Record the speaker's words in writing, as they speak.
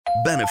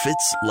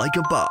Benefits Like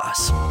a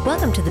Boss.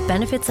 Welcome to the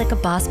Benefits Like a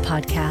Boss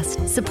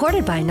podcast,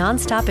 supported by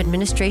Nonstop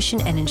Administration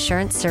and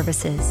Insurance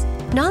Services.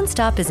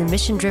 Nonstop is a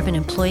mission-driven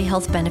employee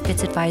health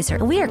benefits advisor,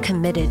 and we are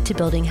committed to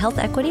building health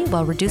equity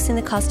while reducing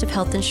the cost of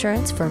health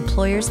insurance for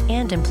employers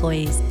and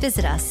employees.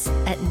 Visit us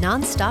at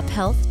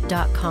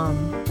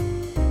nonstophealth.com.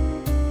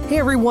 Hey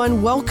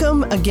everyone,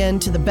 welcome again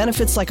to the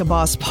Benefits Like a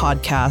Boss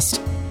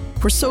podcast.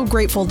 We're so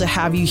grateful to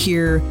have you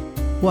here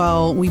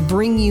while we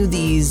bring you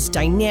these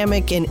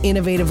dynamic and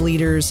innovative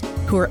leaders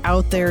who are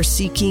out there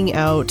seeking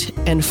out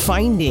and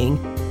finding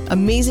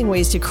amazing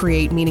ways to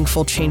create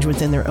meaningful change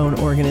within their own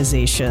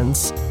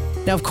organizations.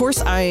 Now, of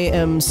course, I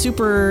am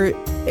super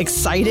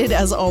excited,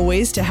 as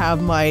always, to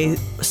have my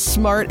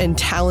smart and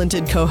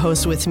talented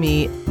co-host with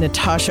me,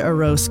 Natasha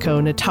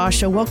Orozco.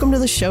 Natasha, welcome to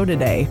the show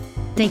today.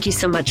 Thank you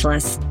so much,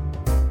 Les.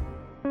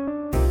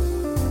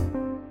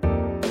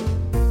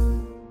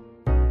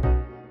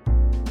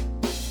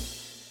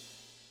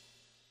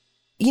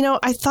 You know,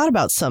 I thought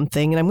about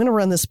something, and I'm going to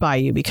run this by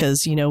you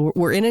because, you know,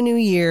 we're in a new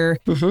year.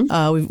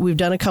 We've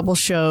done a couple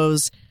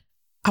shows.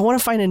 I want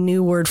to find a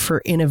new word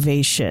for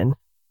innovation.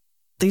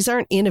 These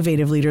aren't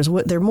innovative leaders.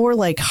 They're more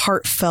like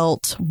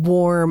heartfelt,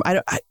 warm,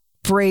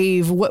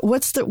 brave.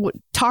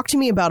 Talk to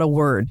me about a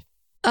word.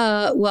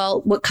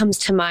 Well, what comes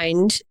to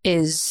mind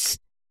is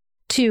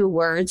two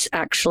words,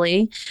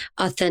 actually: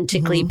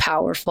 authentically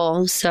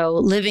powerful. So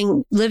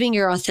living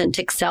your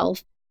authentic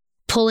self,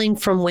 pulling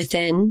from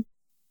within.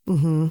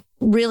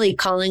 Really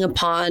calling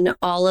upon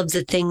all of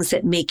the things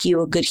that make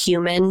you a good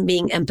human,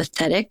 being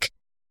empathetic,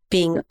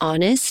 being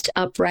honest,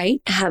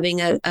 upright,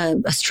 having a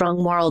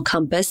strong moral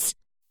compass.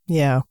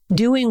 Yeah.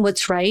 Doing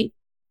what's right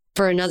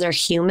for another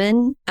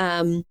human,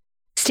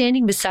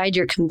 standing beside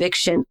your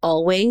conviction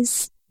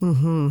always.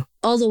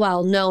 All the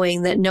while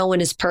knowing that no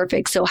one is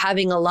perfect. So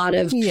having a lot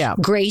of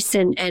grace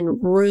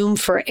and room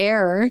for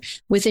error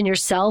within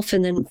yourself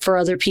and then for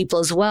other people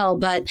as well.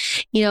 But,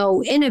 you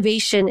know,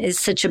 innovation is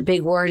such a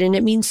big word and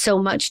it means so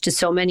much to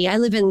so many. I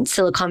live in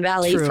Silicon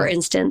Valley, for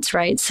instance,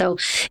 right? So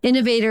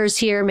innovators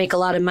here make a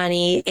lot of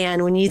money.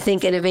 And when you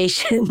think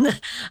innovation,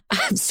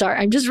 I'm sorry,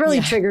 I'm just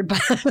really triggered by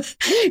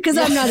because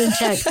I'm not in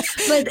tech.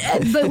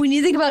 But when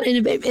you think about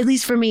innovation, at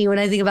least for me, when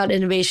I think about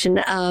innovation,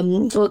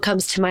 what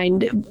comes to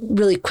mind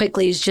really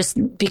quickly is just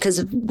because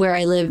of where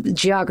I live,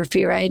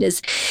 geography, right,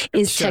 is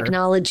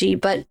technology,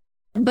 but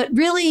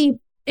really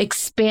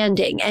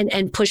expanding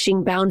and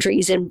pushing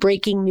boundaries and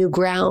breaking new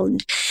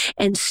ground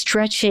and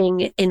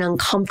stretching in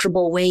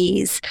uncomfortable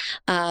ways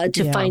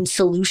to find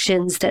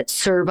solutions that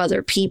serve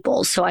other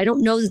people. So I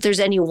don't know that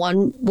there's any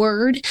one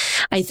word.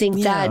 I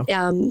think that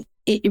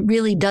it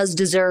really does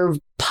deserve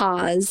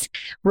pause,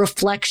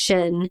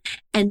 reflection,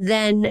 and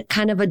then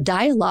kind of a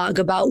dialogue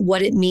about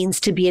what it means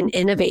to be an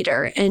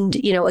innovator. And,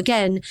 you know,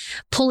 again,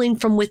 pulling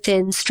from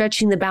within,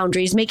 stretching the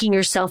boundaries, making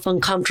yourself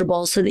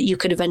uncomfortable so that you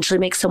could eventually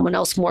make someone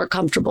else more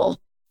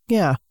comfortable.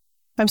 Yeah.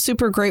 I'm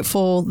super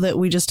grateful that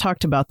we just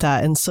talked about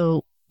that. And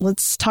so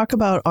let's talk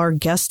about our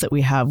guest that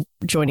we have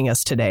joining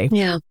us today.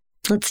 Yeah,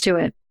 let's do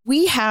it.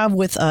 We have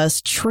with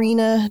us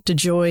Trina,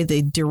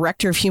 the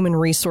Director of Human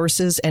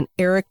Resources, and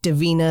Erick,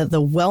 Divina,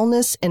 the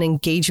Wellness and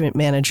Engagement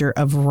Manager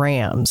of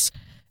RAMS.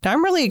 Now,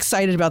 I'm really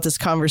excited about this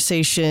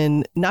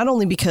conversation, not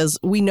only because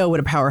we know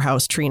what a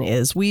powerhouse Trina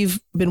is. We've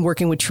been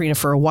working with Trina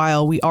for a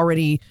while. We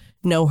already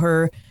know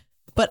her.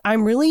 But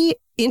I'm really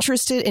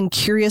interested and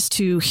curious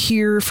to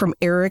hear from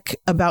Erick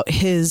about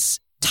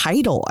his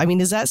title. I mean,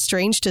 is that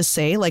strange to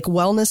say? Like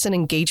Wellness and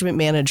Engagement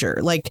Manager?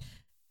 Like,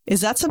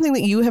 is that something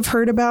that you have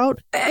heard about?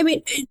 I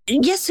mean,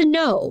 yes and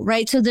no,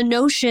 right? So the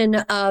notion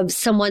of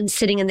someone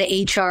sitting in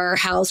the HR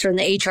house or in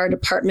the HR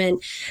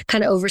department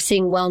kind of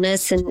overseeing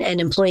wellness and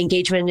employee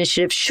engagement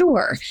initiatives,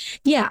 sure.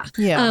 Yeah.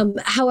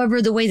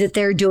 However, the way that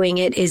they're doing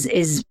it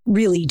is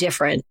really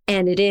different.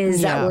 And it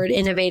is that word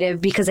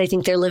innovative because I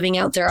think they're living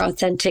out their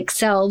authentic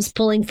selves,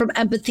 pulling from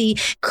empathy,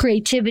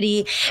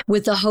 creativity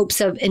with the hopes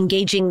of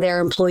engaging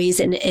their employees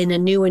in a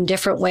new and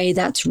different way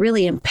that's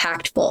really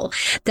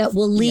impactful, that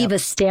will leave a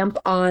stamp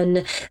on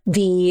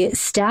the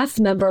staff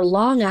member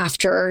long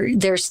after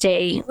their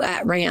stay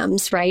at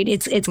RAMS, right?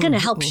 It's going to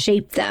help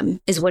shape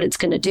them is what it's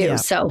going to do.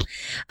 So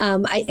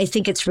I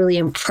think it's really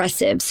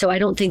impressive. So I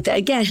don't think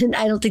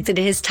that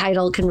his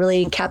title can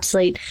really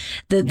encapsulate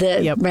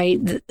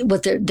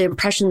the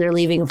impression they're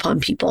leaving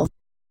upon people,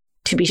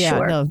 to be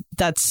sure. No,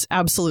 that's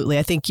absolutely.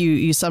 I think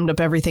you summed up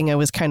everything I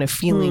was kind of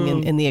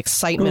feeling in the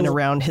excitement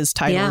around his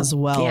title as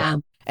well. Yeah.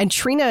 And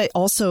Trina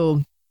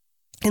also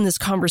in this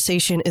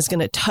conversation is going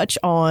to touch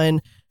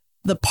on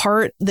the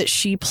part that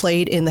she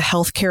played in the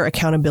healthcare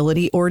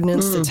accountability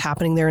ordinance that's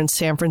happening there in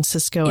San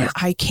Francisco. And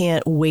I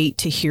can't wait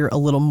to hear a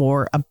little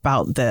more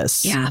about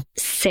this. Yeah,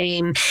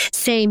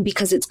 same,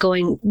 because it's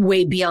going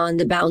way beyond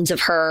the bounds of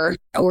her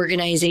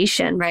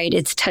organization, right?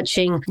 It's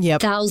touching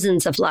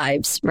thousands of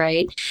lives,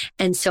 right?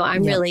 And so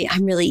I'm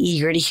really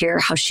eager to hear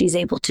how she's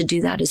able to do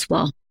that as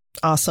well.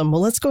 Awesome.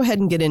 Well, let's go ahead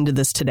and get into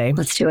this today.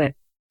 Let's do it.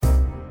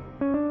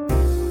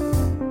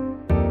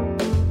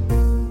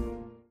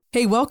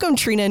 Hey, welcome,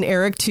 Trina and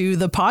Erick, to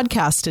the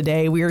podcast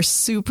today. We are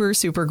super,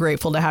 super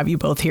grateful to have you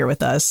both here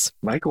with us.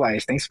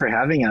 Likewise. Thanks for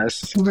having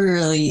us. We're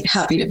really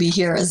happy to be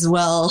here as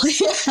well.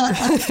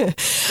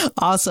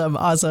 Awesome.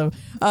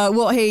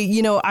 Well,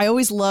 hey, I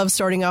always love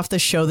starting off the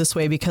show this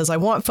way because I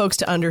want folks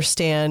to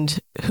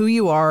understand who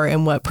you are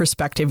and what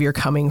perspective you're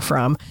coming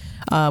from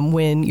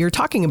when you're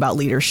talking about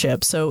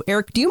leadership. So,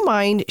 Erick, do you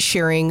mind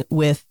sharing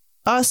with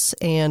us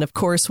and, of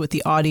course, with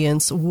the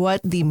audience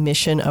what the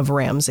mission of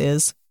RAMS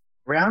is?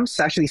 RAMS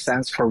actually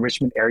stands for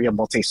Richmond Area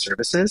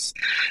Multi-Services.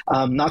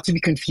 Not to be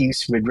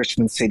confused with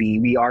Richmond City.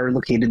 We are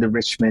located in the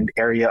Richmond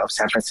area of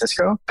San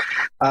Francisco.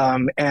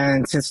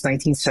 And since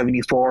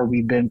 1974,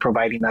 we've been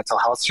providing mental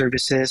health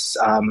services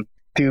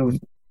to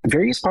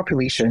various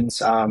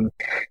populations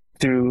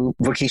through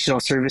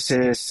vocational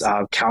services,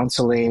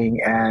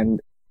 counseling,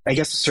 and I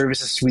guess the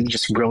service has really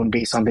just grown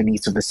based on the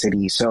needs of the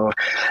city. So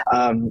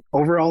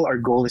overall, our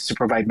goal is to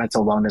provide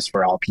mental wellness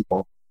for all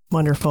people.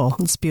 Wonderful.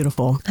 It's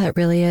beautiful. That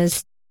really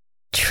is.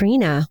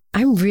 Trina,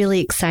 I'm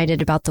really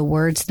excited about the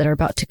words that are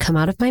about to come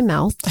out of my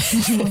mouth.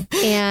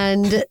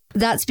 And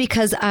that's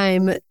because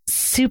I'm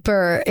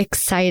super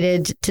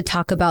excited to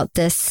talk about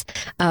this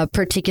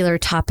particular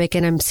topic.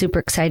 And I'm super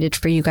excited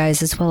for you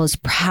guys as well as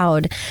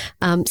proud.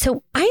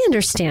 So I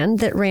understand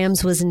that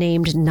RAMS was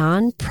named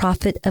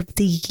Nonprofit of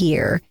the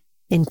Year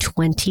in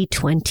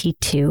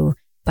 2022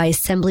 by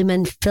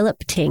Assemblyman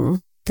Philip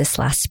Ting this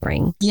last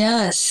spring.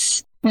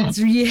 Yes.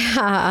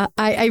 Yeah,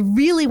 I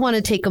really want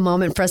to take a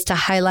moment for us to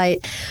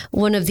highlight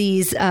one of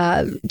these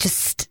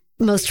just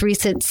most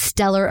recent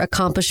stellar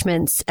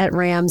accomplishments at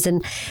RAMS.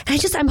 And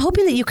I'm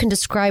hoping that you can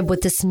describe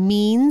what this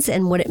means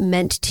and what it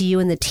meant to you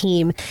and the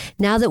team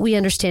now that we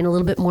understand a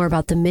little bit more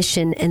about the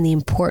mission and the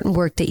important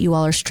work that you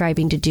all are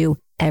striving to do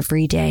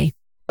every day.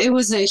 It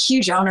was a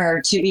huge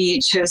honor to be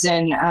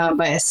chosen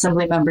by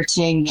Assemblymember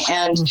Ting.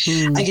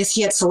 And I guess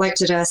he had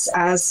selected us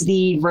as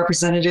the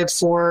representative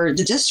for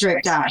the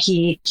district that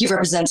he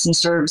represents and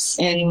serves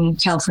in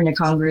California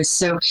Congress.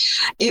 So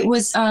it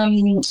was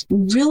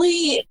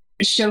really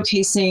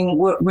showcasing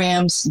what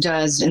RAMS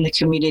does in the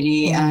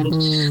community and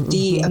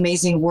the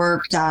amazing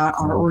work that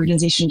our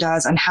organization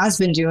does and has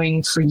been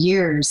doing for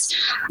years,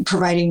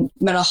 providing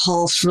mental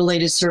health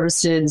related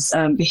services,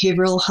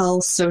 behavioral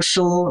health,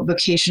 social,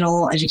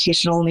 vocational,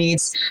 educational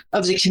needs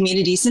of the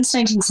community. Since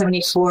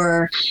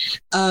 1974,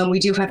 we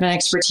do have an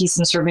expertise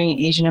in serving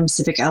Asian and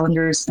Pacific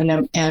Islanders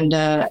and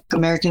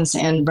Americans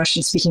and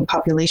Russian-speaking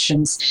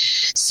populations.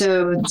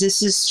 So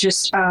this is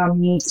just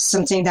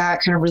something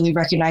that kind of really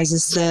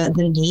recognizes the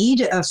need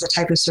of the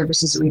type of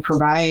services that we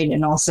provide,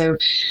 and also,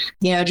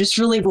 just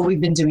really what we've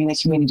been doing in the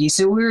community.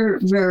 So we're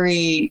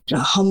very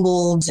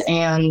humbled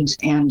and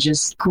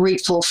just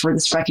grateful for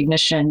this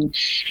recognition,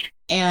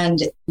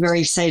 and very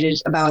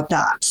excited about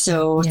that.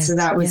 So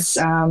that was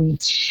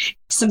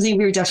something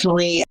we were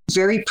definitely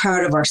very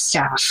proud of our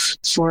staff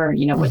for,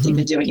 what they've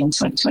been doing in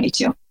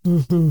 2022.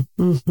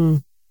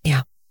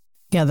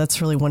 Yeah,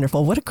 that's really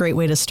wonderful. What a great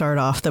way to start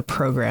off the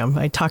program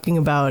by talking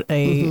about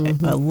a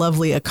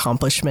lovely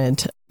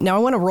accomplishment. Now, I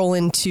want to roll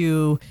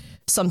into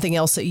something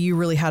else that you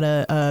really had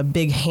a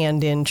big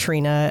hand in,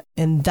 Trina,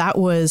 and that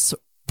was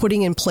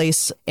putting in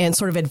place and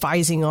sort of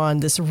advising on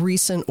this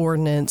recent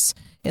ordinance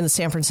in the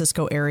San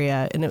Francisco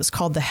area, and it was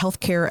called the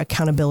Healthcare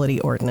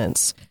Accountability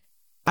Ordinance.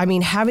 I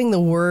mean, having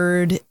the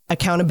word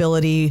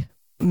accountability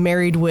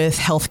married with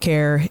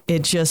healthcare,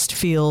 it just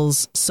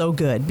feels so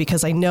good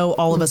because I know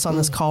all of us on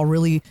this call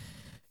really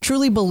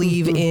truly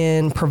believe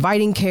in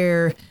providing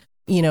care,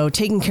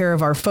 taking care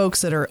of our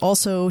folks that are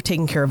also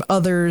taking care of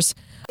others.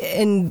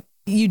 And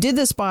you did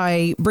this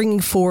by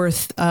bringing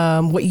forth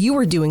what you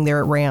were doing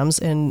there at RAMS.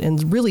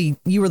 And really,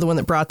 you were the one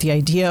that brought the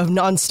idea of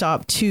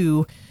nonstop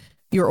to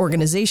your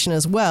organization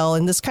as well.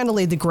 And this kind of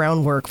laid the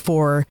groundwork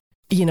for,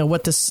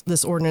 what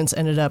this ordinance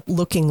ended up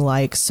looking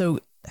like. So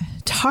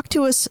talk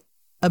to us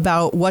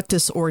about what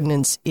this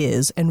ordinance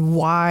is and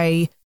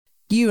why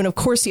you and, of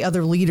course, the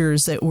other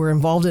leaders that were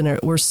involved in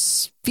it were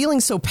feeling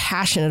so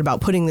passionate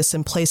about putting this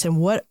in place, and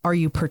what are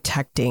you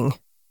protecting?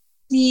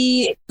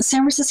 The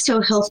San Francisco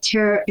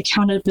Healthcare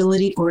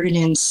Accountability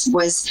Ordinance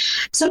was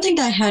something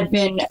that had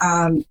been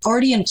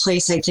already in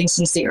place, I think,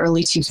 since the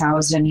early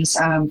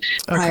 2000s,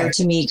 prior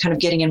to me kind of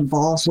getting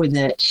involved with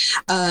it.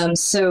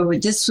 So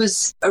this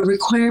was a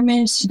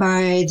requirement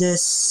by the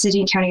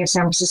city and county of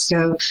San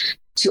Francisco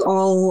to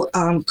all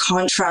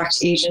contract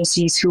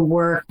agencies who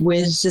work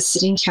with the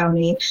city and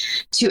county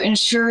to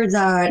ensure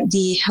that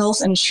the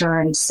health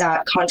insurance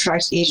that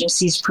contract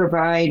agencies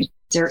provide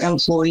their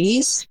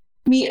employees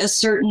meet a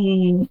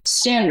certain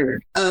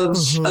standard of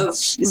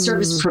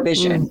service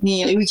provision.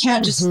 We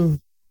can't just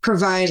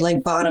provide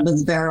like bottom of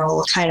the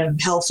barrel kind of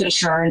health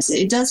insurance.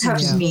 It does have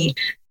to meet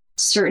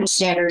certain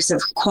standards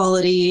of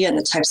quality and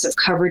the types of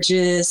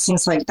coverages,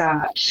 things like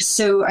that.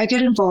 So I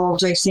get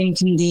involved, I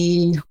think, in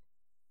the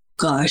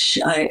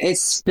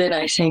it's been,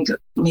 I think,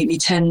 maybe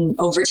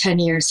over 10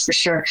 years for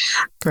sure.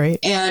 Great.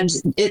 And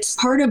it's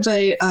part of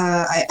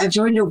I've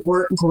joined a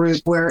work group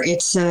where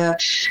it's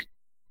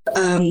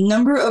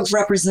number of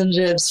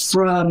representatives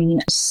from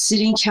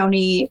city and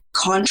county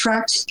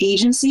contract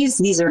agencies.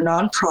 These are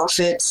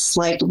nonprofits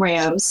like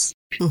RAMS,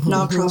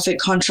 nonprofit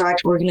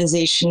contract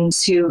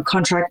organizations who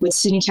contract with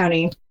city and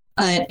county,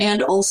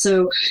 and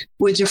also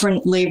with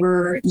different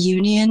labor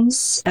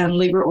unions and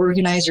labor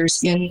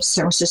organizers in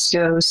San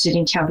Francisco City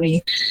and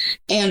County,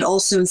 and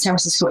also the San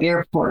Francisco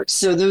Airport.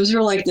 So those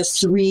are like the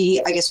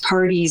three, I guess,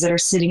 parties that are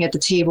sitting at the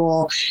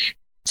table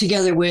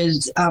together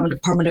with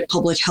Department of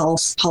Public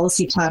Health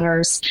policy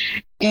planners.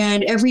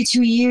 And every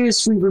 2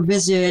 years, we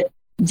revisit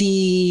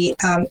the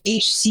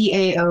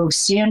HCAO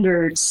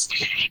standards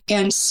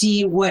and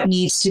see what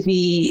needs to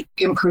be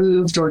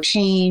improved or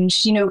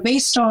changed,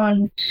 based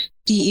on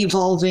the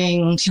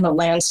evolving kind of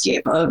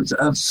landscape of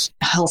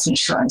health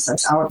insurance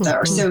that's out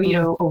there. So,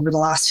 over the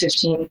last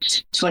 15,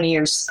 20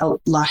 years, a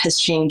lot has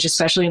changed,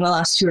 especially in the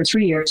last 2 or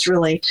 3 years,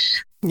 really.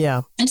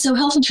 Yeah. And so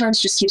health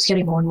insurance just keeps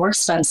getting more and more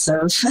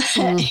expensive.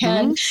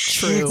 And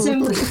True. so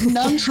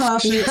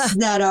nonprofits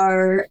that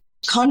are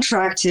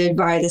contracted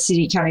by the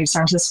city and county of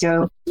San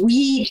Francisco,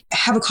 we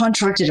have a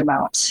contracted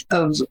amount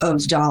of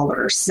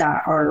dollars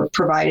that are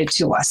provided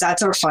to us.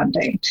 That's our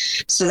funding.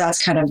 So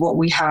that's kind of what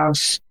we have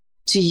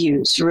to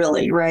use,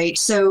 really, right?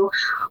 So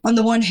on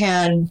the one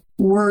hand,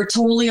 we're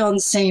totally on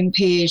the same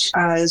page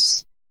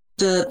as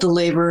the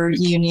labor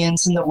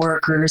unions and the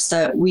workers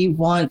that we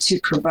want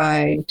to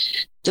provide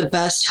the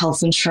best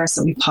health insurance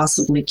that we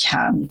possibly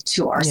can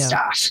to our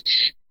staff.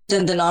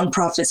 Then the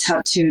nonprofits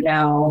have to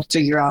now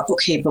figure out,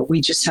 okay, but we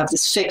just have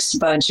this fixed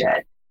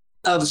budget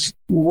of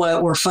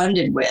what we're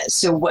funded with.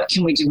 So what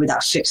can we do with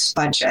that fixed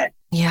budget?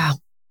 Yeah.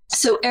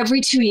 So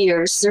every 2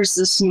 years, there's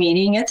this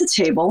meeting at the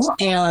table,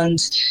 and,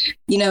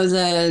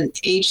 the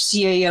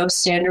HCAO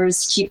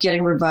standards keep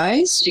getting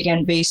revised,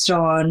 again, based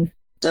on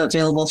the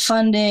available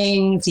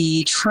funding,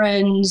 the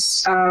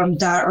trends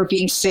that are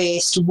being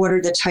faced, what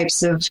are the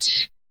types of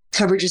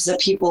coverages that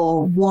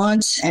people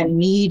want and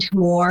need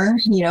more,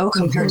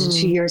 compared to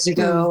 2 years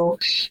ago.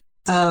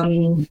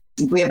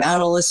 We have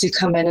analysts who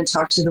come in and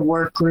talk to the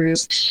work group.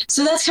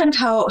 So that's kind of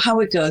how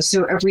it goes.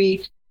 So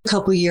every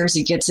couple of years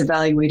it gets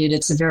evaluated.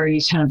 It's a very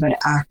kind of an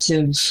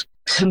active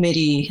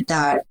committee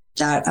that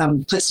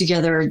puts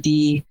together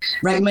the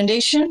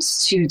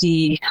recommendations to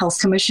the Health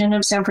Commission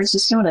of San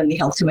Francisco, and then the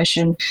Health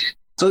Commission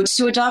votes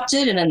to adopt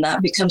it, and then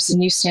that becomes the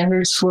new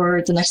standards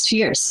for the next few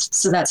years.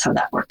 So that's how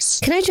that works.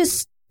 Can I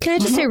just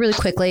say really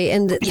quickly,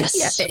 and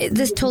yes.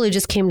 This totally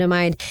just came to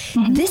mind.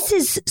 This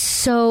is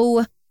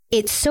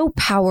it's so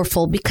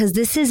powerful because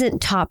this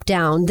isn't top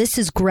down. This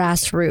is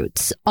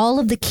grassroots. All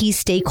of the key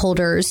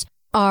stakeholders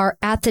are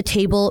at the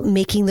table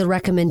making the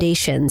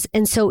recommendations.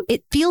 And so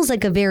it feels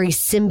like a very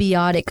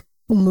symbiotic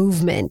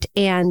movement.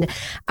 And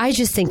I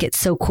just think it's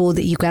so cool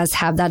that you guys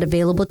have that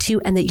available to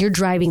you and that you're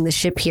driving the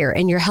ship here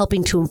and you're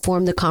helping to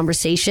inform the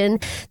conversation,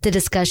 the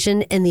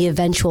discussion, and the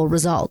eventual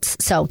results.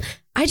 So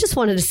I just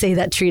wanted to say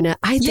that, Trina.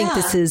 I think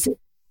this is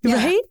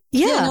right.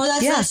 Yeah. No,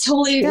 that's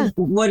totally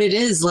what it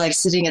is like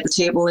sitting at the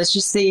table. It's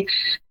just the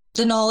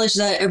knowledge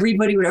that what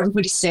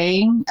everybody's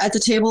saying at the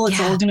table, it's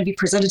all going to be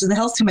presented to the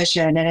Health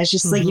Commission. And it's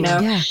just like,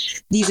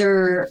 these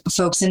are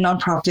folks in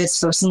nonprofits,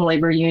 folks in the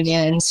labor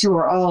unions who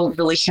are all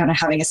really kind of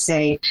having a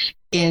say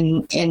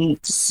in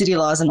city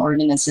laws and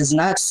ordinances. And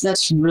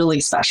that's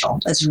really special.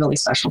 That's really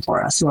special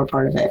for us who are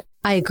part of it.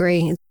 I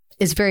agree.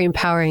 It's very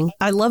empowering.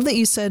 I love that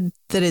you said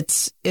that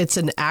it's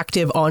an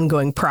active,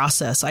 ongoing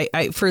process. I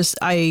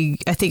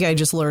think I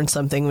just learned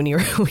something when you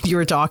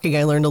were talking.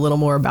 I learned a little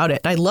more about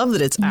it. I love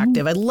that it's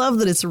active. I love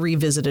that it's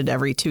revisited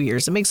every 2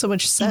 years. It makes so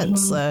much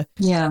sense.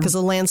 Because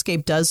the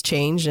landscape does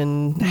change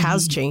and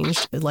has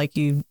changed, like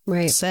you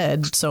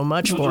said, so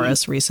much for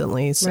us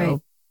recently.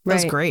 So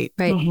that's great.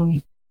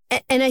 Right.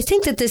 And I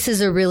think that this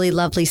is a really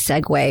lovely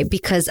segue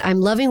because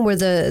I'm loving where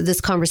this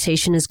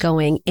conversation is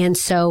going. And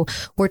so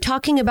we're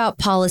talking about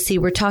policy,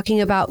 we're talking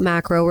about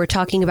macro, we're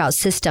talking about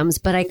systems,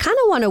 but I kind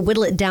of want to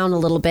whittle it down a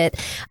little bit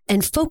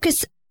and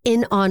focus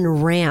in on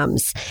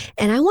RAMS.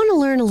 And I want to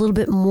learn a little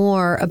bit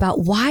more about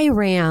why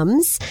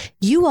RAMS,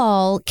 you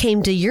all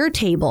came to your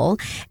table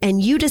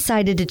and you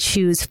decided to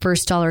choose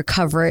first dollar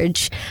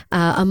coverage,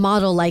 a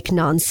model like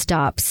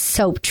Nonstop.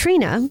 So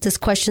Trina, this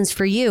question's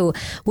for you.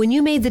 When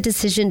you made the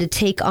decision to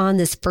take on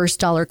this first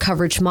dollar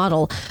coverage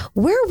model,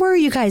 where were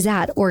you guys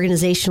at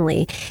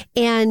organizationally?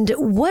 And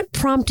what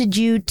prompted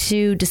you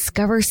to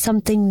discover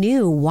something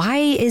new? Why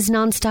is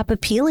Nonstop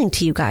appealing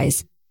to you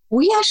guys?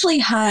 We actually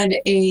had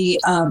a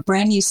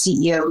brand new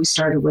CEO who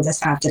started with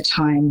us at the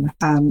time.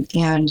 And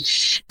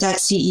that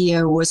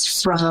CEO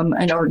was from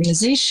an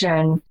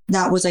organization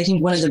that was, I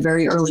think, one of the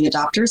very early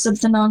adopters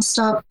of the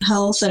Nonstop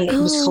Health. And it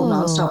was called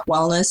Nonstop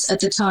Wellness at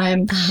the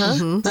time.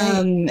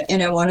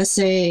 And I want to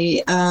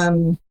say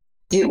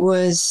it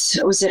was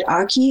it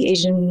AKI,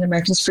 Asian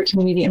Americans for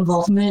Community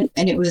Involvement?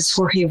 And it was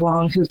Jorge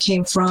Wong, who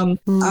came from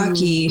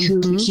AKI,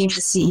 who became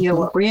the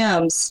CEO at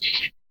RAMS.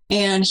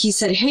 And he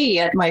said, hey,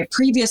 at my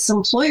previous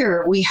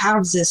employer, we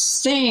have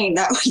this thing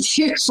that we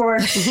do for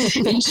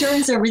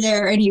insurance over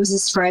there. And he was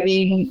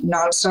describing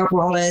Nonstop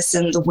Wellness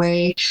and the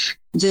way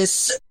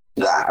this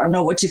I don't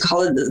know what to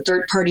call it, the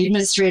third-party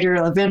administrator,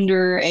 a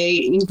vendor,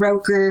 a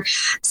broker,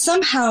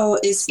 somehow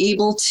is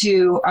able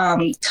to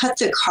cut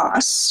the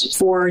costs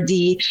for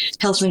the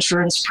health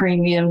insurance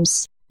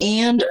premiums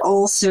and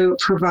also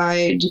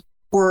provide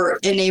or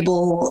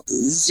enable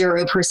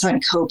 0%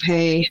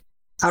 copay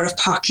out of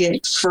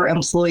pocket for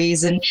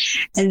employees. And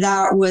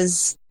that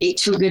was a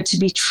too good to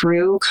be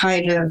true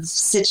kind of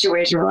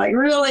situation. We're like,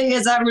 really?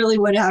 Is that really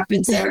what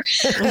happens there?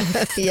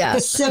 Yeah.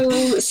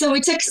 So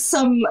we took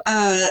some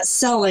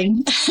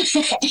selling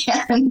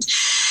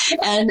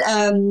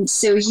and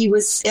so he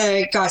was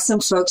got some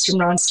folks from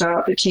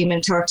Nonstop who came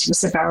and talked to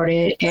us about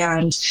it.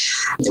 And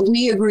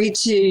we agreed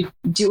to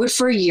do it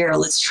for a year.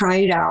 Let's try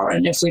it out.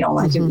 And if we don't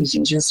like it, we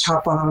can just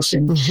hop off.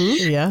 And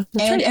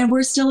and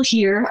we're still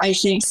here, I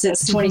think,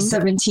 since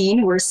 2017.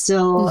 We're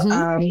still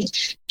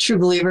true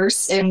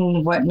believers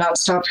in what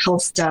Nonstop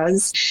Health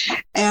does.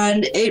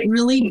 And it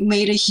really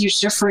made a huge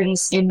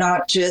difference in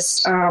not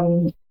just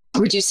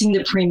reducing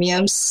the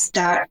premiums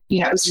that,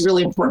 is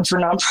really important for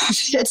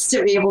nonprofits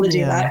to be able to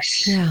do that,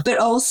 but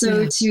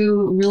also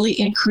to really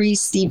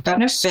increase the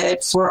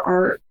benefit for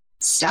our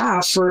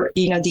staff, for,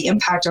 the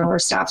impact on our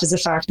staff is the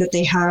fact that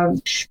they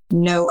have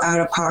no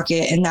out of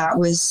pocket. And that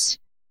was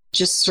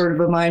just sort of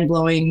a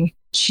mind-blowing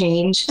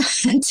change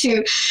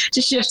to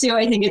shift to.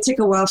 I think it took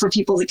a while for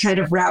people to kind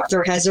of wrap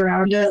their heads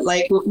around it.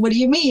 Like, what do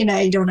you mean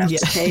I don't have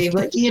to pay?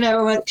 Like, I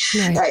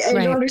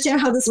don't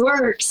understand how this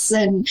works.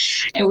 And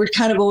we're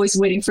kind of always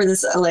waiting for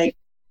this,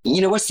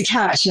 what's the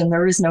catch? And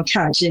there is no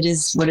catch. It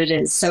is what it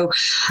is. So,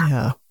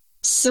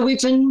 so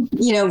we've been,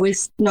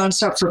 with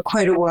Nonstop for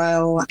quite a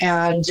while,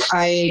 and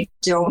I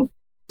don't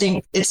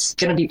think it's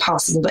going to be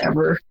possible to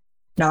ever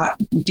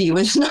not be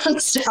with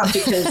Nonstop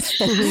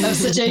because of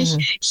such a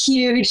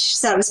huge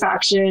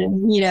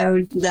satisfaction,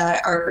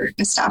 that our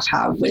staff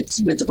have with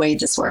the way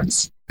this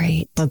works.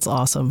 Right. That's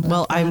awesome.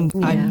 Well, I'm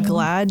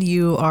glad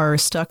you are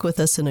stuck with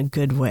us in a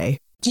good way.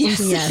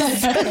 Yes.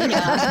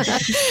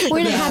 We're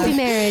in a happy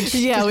marriage.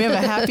 Yeah, we have a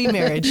happy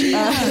marriage.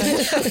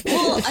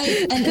 Well,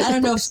 I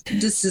don't know if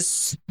this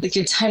is a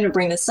good time to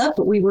bring this up,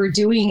 but we were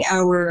doing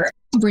our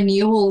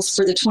renewals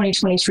for the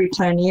 2023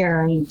 plan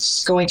year and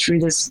going through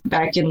this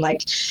back in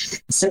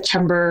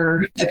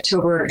September,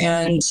 October.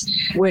 And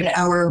when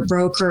our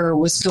broker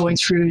was going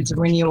through the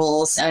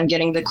renewals and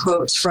getting the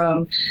quotes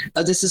from,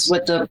 this is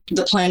what the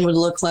plan would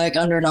look like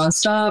under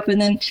Nonstop. And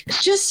then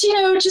just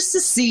to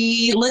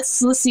see,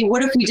 let's see,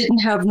 what if we didn't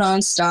have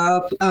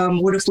Nonstop?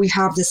 What if we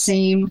have the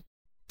same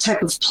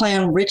type of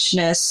plan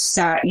richness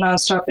that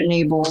Nonstop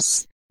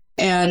enables?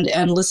 And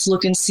let's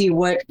look and see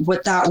what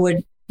that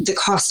would, the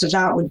cost of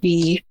that would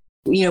be,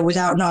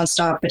 without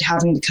Nonstop, but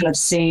having the kind of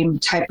same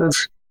type of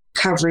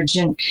coverage.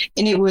 And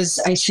it was,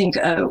 I think,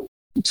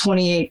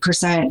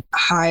 28%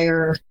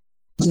 higher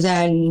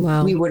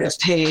than we would have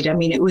paid. I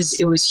mean, it was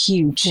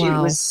huge.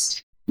 Wow.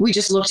 We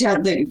just looked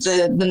at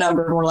the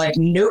number and we're like,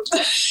 nope.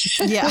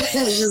 Yeah.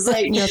 It was just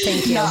like, no,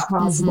 thank you. Not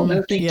possible.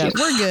 No, thank you.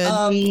 We're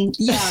good.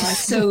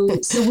 So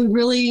we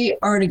really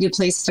are in a good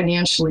place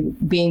financially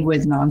being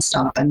with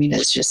Nonstop. I mean,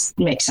 it just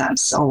makes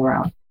sense all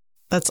around.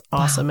 That's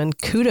awesome. Wow.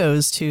 And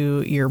kudos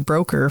to your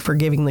broker for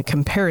giving the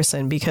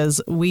comparison,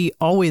 because we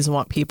always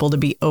want people to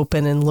be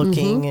open and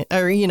looking,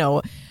 or,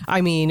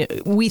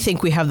 we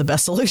think we have the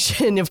best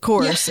solution, of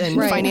course, and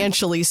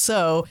financially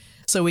so.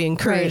 So we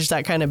encourage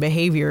that kind of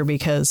behavior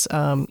because,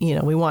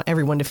 we want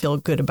everyone to feel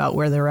good about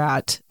where they're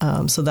at.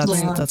 So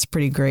that's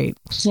pretty great.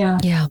 Yeah.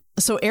 Yeah.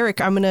 So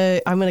Erick, I'm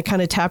gonna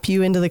kind of tap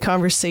you into the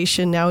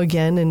conversation now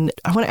again. And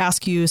I want to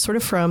ask you sort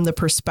of from the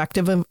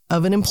perspective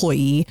of an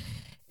employee,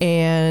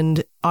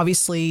 and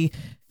obviously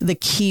the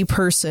key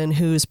person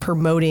who's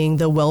promoting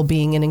the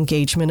well-being and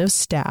engagement of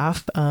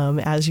staff,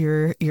 as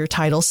your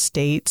title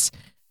states.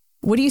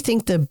 What do you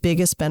think the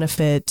biggest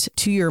benefit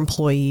to your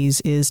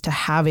employees is to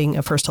having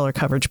a first dollar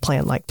coverage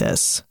plan like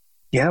this?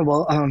 Yeah,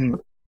 well,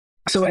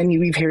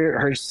 we've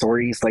heard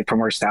stories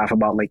from our staff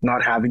about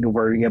not having to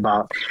worry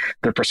about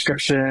their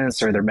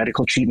prescriptions or their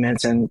medical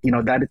treatments. And,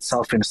 that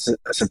itself is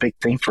a big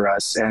thing for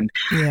us. And,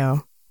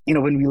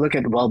 when we look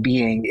at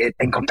well-being, it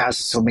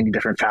encompasses so many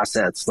different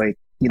facets.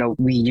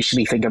 We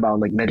usually think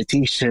about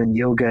meditation,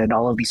 yoga, and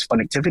all of these fun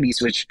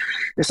activities, which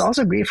is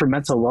also great for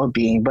mental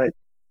well-being. But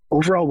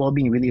overall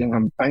well-being really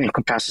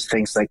encompasses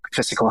things like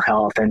physical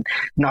health and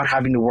not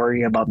having to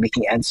worry about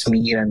making ends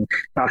meet and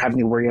not having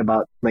to worry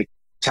about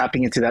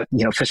tapping into that,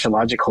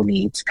 physiological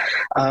needs.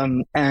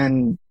 And,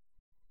 on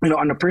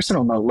a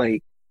personal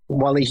note,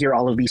 while I hear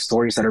all of these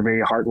stories that are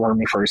very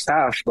heartwarming for our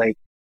staff,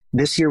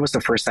 this year was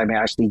the first time I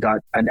actually got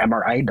an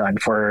MRI done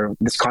for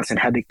this constant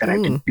headache that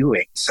I've been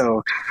doing.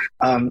 So,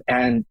 that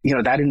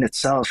in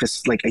itself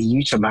is a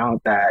huge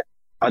amount that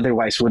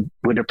otherwise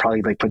would have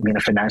probably put me in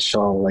a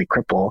financial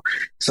cripple.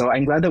 So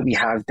I'm glad that we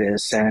have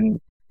this. And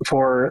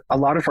for a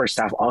lot of our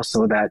staff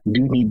also that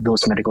do need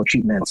those medical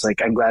treatments,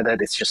 I'm glad that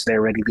it's just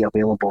there readily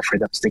available for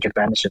them to take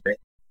advantage of it.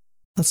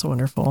 That's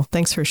wonderful.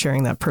 Thanks for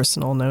sharing that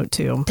personal note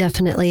too.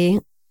 Definitely.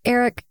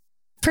 Erick,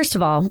 first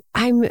of all,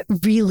 I'm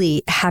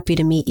really happy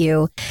to meet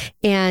you.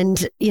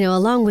 And,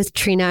 along with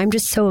Trina, I'm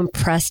just so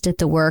impressed at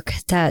the work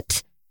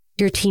that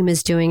your team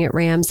is doing at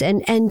RAMS.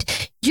 And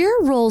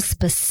your role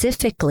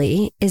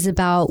specifically is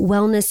about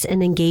wellness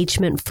and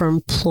engagement for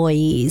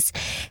employees.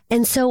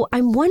 And so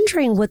I'm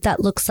wondering what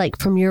that looks like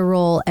from your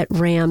role at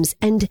RAMS.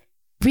 And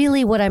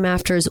really what I'm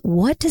after is,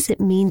 what does it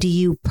mean to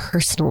you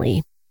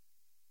personally?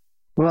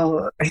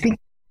 Well, I think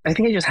I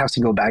just have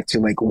to go back to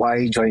like why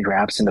I joined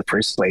RAMS in the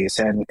first place.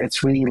 And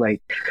it's really like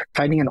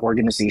finding an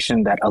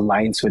organization that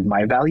aligns with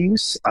my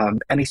values.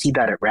 And I see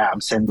that at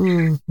RAMS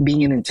and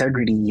being in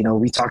integrity. You know,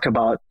 we talk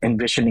about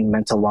envisioning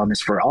mental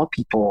wellness for all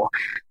people,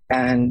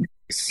 and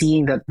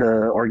seeing that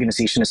the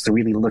organization is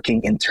really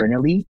looking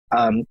internally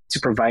to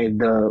provide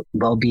the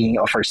well-being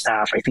of our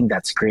staff. I think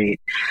that's great.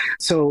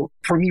 So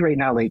for me right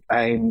now, like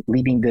I'm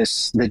leading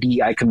the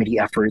DEI committee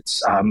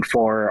efforts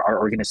for our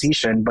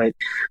organization, but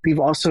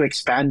we've also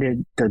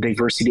expanded the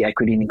diversity,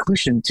 equity, and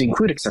inclusion to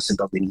include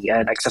accessibility to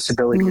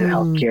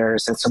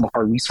healthcare and some of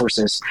our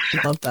resources.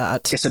 Love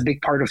that. It's a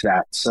big part of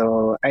that.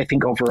 So I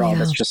think overall,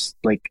 that's just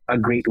like a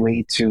great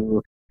way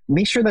to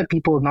make sure that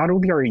people not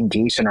only are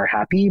engaged and are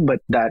happy, but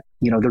that,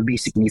 you know, their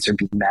basic needs are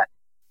being met.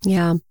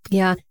 Yeah.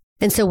 Yeah.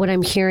 And so what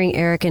I'm hearing,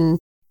 Erick, and,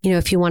 you know,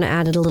 if you want to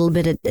add a little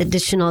bit of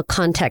additional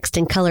context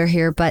and color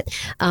here, but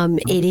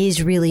it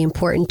is really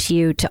important to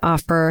you to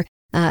offer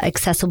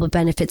accessible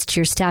benefits to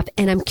your staff.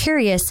 And I'm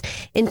curious,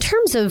 in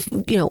terms of,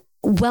 you know,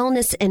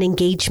 wellness and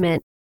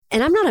engagement,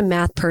 and I'm not a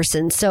math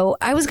person, so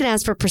I was going to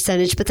ask for a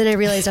percentage, but then I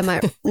realized I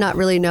might not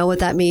really know what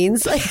that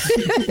means. Like,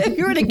 if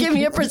you were to give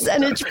me a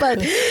percentage, but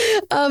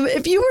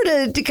if you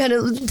were to kind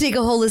of take a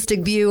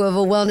holistic view of a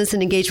wellness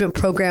and engagement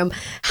program,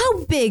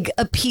 how big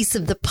a piece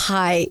of the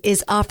pie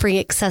is offering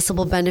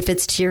accessible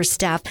benefits to your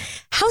staff?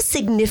 How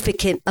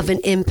significant of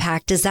an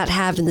impact does that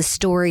have in the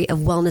story of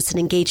wellness and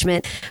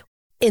engagement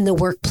in the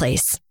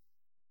workplace?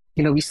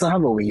 You know, we still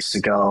have a ways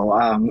to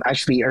go.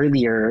 Actually,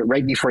 earlier,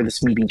 right before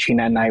this meeting,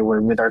 Trina and I were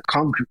with our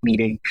comm group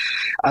meeting.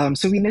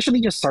 So we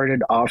initially just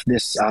started off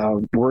this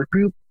work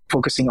group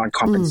focusing on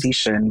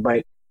compensation.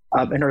 But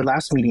in our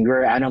last meeting, we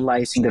were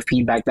analyzing the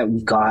feedback that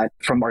we got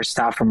from our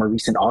staff from our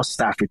recent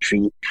all-staff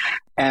retreat.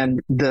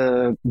 And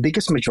the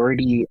biggest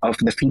majority of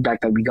the feedback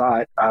that we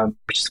got,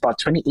 which is about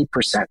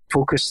 28%,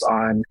 focused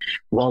on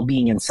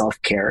well-being and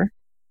self-care.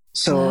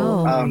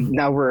 So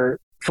now we're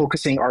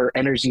focusing our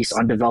energies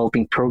on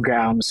developing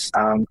programs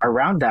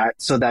around that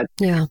so that,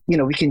 you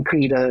know, we can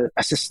create a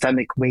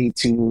systemic way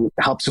to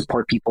help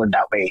support people in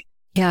that way.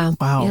 Yeah.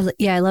 Wow.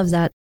 Yeah, I love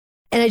that.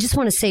 And I just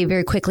want to say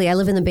very quickly, I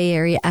live in the Bay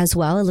Area as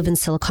well. I live in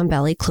Silicon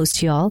Valley, close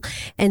to y'all.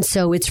 And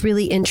so it's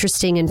really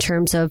interesting in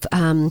terms of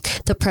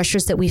the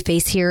pressures that we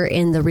face here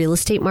in the real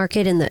estate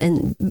market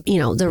and you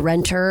know, the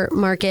renter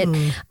market.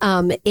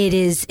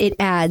 It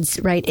adds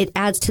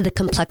to the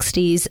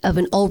complexities of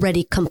an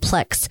already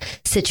complex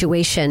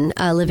situation,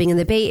 living in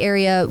the Bay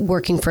Area,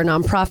 working for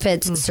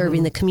nonprofits,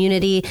 serving the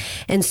community.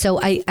 And so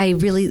I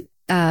really,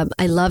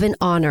 I love and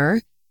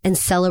honor and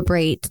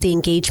celebrate the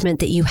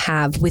engagement that you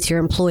have with your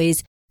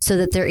employees, so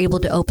that they're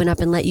able to open up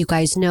and let you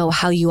guys know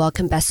how you all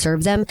can best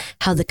serve them,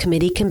 how the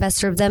committee can best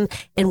serve them,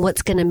 and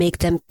what's going to make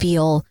them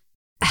feel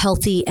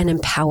healthy and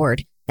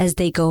empowered as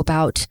they go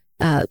about,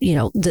 you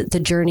know, the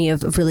journey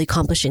of really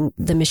accomplishing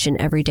the mission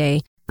every day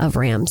of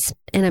RAMS.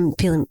 And I'm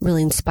feeling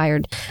really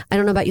inspired. I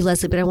don't know about you,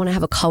 Leslie, but I want to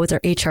have a call with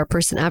our HR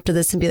person after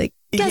this and be like,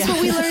 guess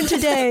what we learned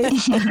today?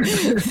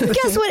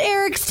 Guess what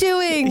Erick's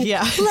doing?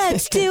 Yeah.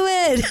 Let's do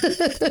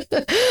it.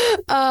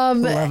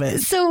 Love it.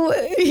 So,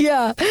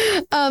 yeah.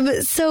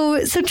 So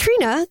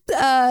Trina,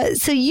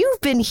 so you've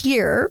been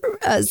here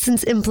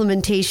since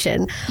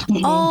implementation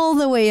all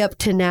the way up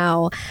to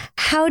now.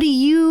 How do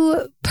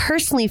you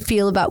personally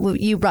feel about what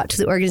you brought to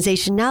the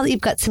organization now that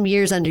you've got some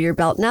years under your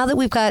belt, now that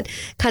we've got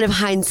kind of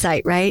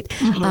hindsight, right?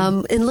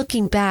 And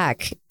looking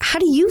back, how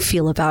do you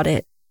feel about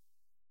it?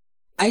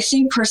 I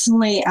think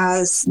personally,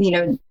 as you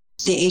know,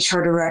 the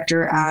HR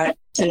director at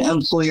an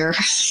employer,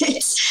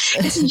 it's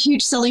a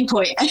huge selling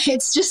point.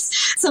 It's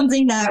just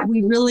something that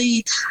we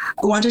really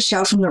want to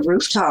shout from the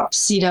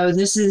rooftops. You know,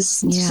 this is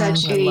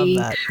such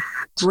a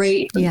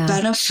great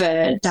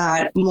benefit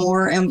that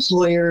more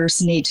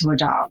employers need to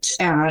adopt,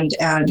 and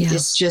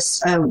it's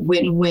just a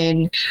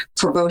win-win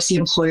for both the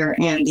employer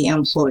and the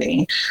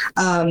employee.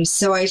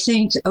 So I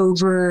think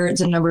over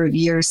the number of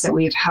years that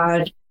we've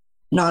had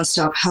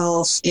Nonstop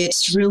Health,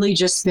 it's really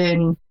just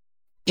been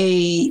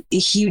a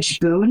huge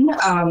boon.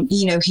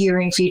 You know,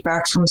 hearing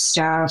feedback from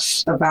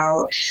staff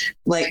about,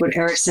 like what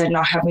Erick said,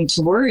 not having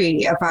to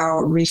worry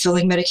about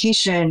refilling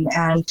medication.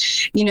 And,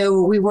 you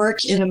know, we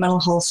work in a mental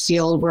health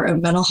field. We're a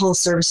mental health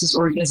services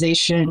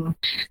organization.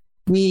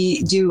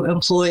 We do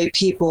employ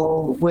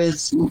people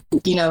with,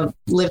 you know,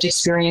 lived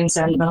experience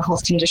and mental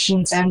health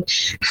conditions, and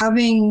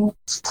having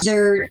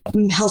their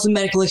health and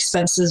medical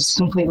expenses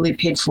completely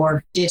paid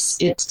for. It's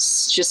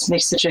just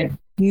makes such a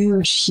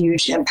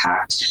huge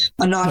impact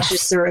on not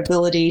just their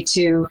ability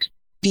to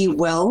be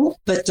well,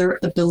 but their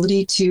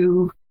ability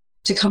to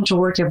come to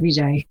work every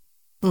day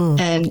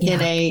and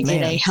in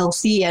a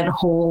healthy and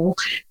whole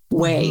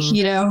way,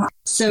 you know?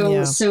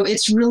 So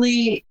it's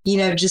really, you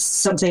know, just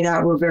something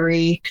that we're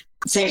very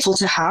thankful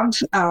to have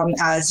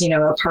as,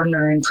 a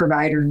partner and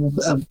provider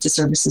of the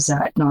services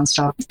that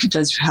Nonstop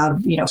does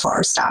have, for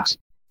our staff.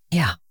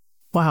 Yeah.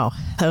 Wow.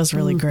 That was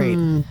really great.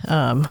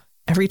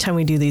 Every time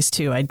we do these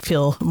too, I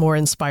feel more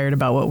inspired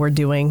about what we're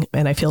doing.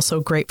 And I feel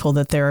so grateful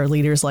that there are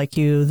leaders like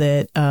you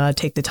that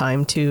take the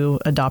time to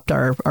adopt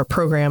our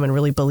program and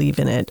really believe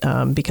in it,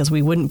 because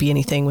we wouldn't be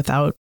anything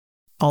without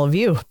all of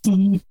you.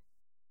 Mm-hmm.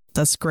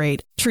 That's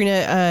great.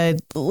 Trina,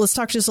 let's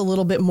talk just a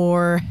little bit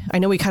more. I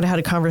know we kind of had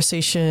a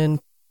conversation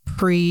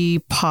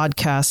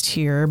pre-podcast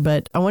here,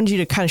 but I wanted you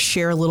to kind of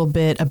share a little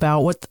bit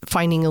about what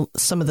finding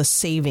some of the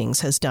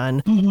savings has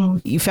done. Mm-hmm.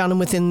 You found them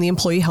within the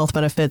employee health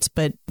benefits,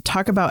 but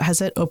talk about, has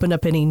it opened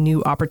up any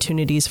new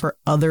opportunities for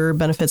other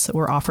benefits that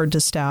were offered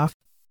to staff?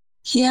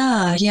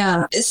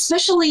 Yeah.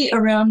 Especially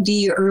around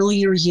the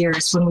earlier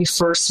years when we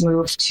first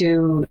moved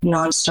to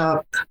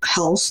Nonstop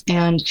Health.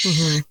 And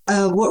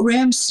what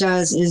RAMS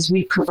does is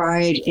we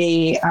provide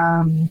a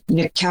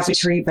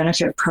cafeteria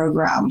benefit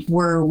program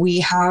where we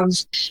have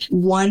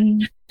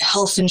one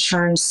health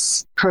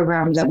insurance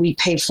program that we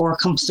pay for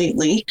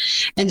completely.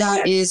 And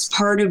that is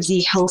part of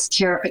the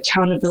healthcare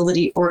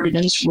accountability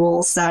ordinance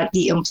rules that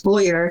the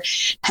employer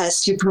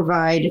has to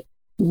provide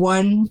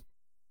one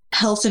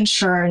health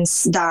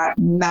insurance that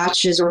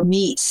matches or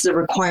meets the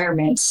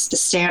requirements, the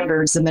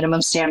standards, the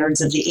minimum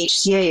standards of the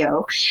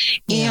HCAO,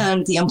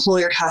 and the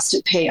employer has to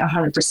pay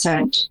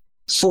 100%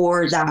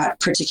 for that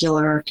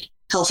particular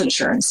health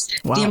insurance.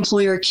 Wow. The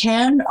employer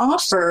can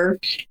offer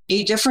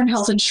a different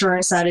health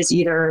insurance that is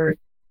either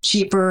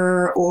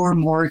cheaper or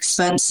more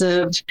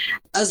expensive,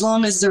 as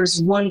long as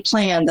there's one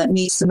plan that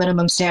meets the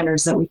minimum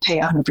standards that we pay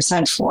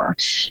 100% for.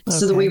 Okay.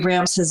 So the way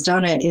RAMS has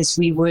done it is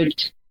we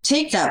would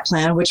take that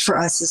plan, which for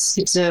us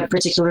it's a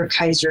particular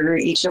Kaiser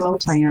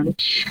HMO plan.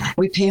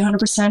 We pay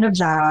 100% of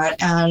that,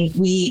 and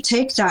we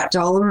take that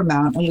dollar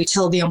amount and we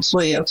tell the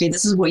employee, okay,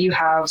 this is what you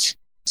have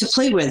to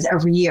play with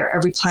every year,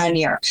 every plan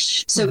year.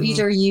 So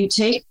either you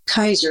take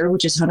Kaiser,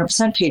 which is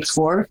 100% paid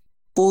for,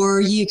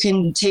 or you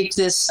can take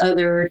this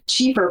other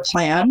cheaper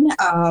plan,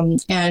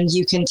 and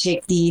you can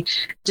take the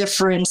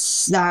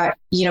difference that,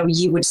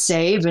 you would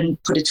save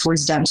and put it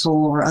towards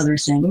dental or other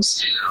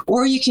things.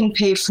 Or you can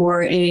pay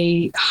for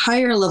a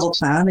higher level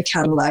plan, a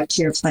Cadillac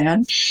tier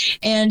plan,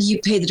 and you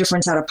pay the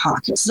difference out of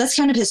pocket. So that's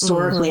kind of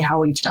historically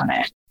how we've done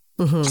it.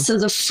 Mm-hmm. So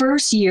the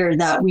first year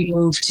that we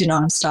moved to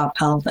Nonstop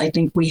Health, I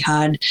think we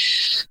had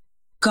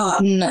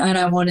gotten, and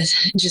I want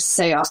to just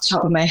say off the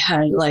top of my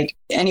head, like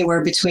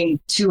anywhere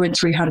between $200 and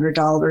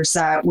 $300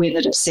 that we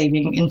ended up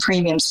saving in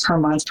premiums per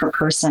month per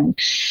person.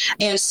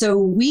 And so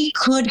we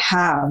could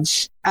have,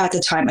 at the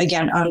time,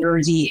 again,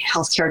 under the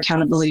healthcare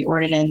accountability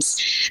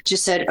ordinance,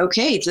 just said,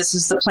 okay, this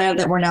is the plan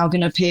that we're now going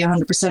to pay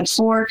 100%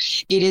 for.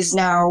 It is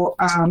now,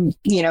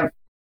 $250,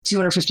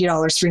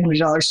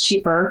 $300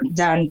 cheaper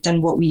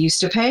than what we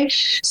used to pay.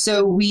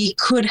 So we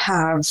could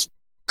have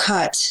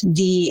cut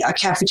the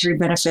cafeteria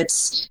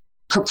benefits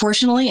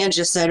proportionally and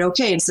just said,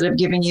 okay, instead of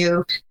giving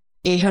you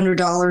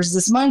 $800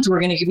 this month, we're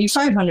going to give you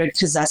 $500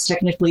 because that's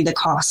technically the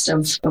cost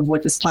of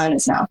what this plan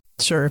is now.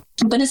 Sure.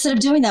 But instead of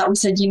doing that, we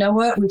said, you know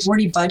what, we've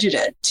already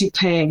budgeted to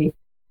pay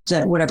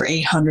the whatever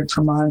 $800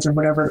 per month or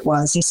whatever it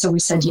was. And so we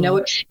said, you know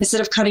what,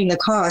 instead of cutting the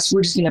cost,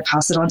 we're just going to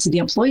pass it on to the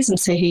employees and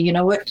say, hey, you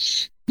know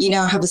what, you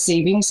now have a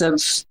savings of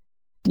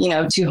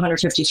 $250,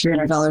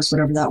 $300,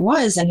 whatever that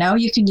was. And now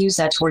you can use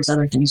that towards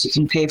other things. You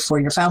can pay for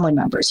your family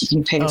members. You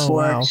can pay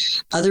for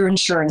other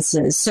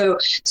insurances. So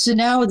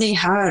now they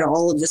had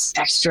all of this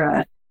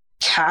extra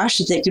cash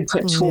that they could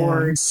put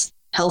towards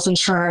health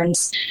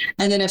insurance.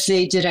 And then if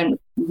they didn't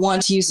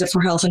want to use it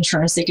for health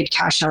insurance, they could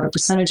cash out a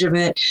percentage of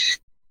it.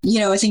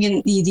 I think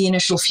in the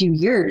initial few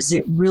years,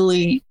 it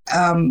really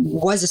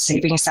was a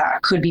savings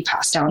that could be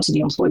passed down to the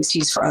employees to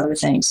use for other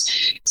things.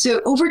 So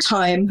over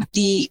time,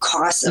 the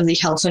cost of the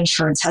health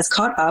insurance has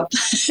caught up.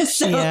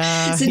 So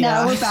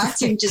now we're back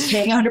to just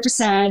paying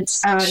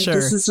 100%. Sure,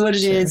 this is what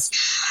it is.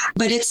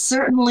 But it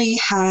certainly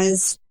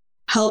has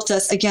helped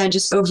us, again,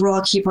 just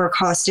overall keep our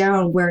costs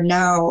down, where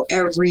now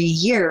every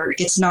year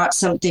it's not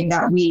something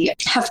that we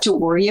have to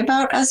worry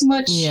about as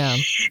much.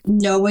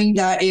 Knowing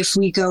that if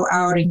we go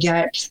out and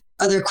get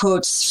other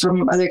quotes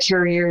from other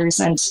carriers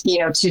and,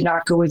 to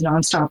not go with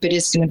Nonstop, it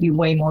is going to be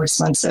way more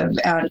expensive.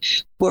 And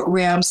what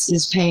RAMS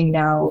is paying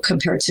now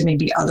compared to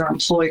maybe other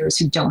employers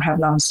who don't have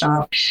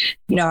Nonstop,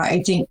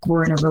 I think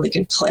we're in a really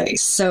good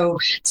place. So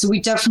we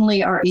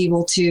definitely are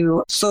able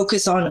to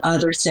focus on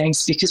other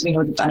things because we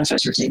know the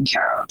benefits are taken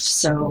care of.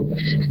 So,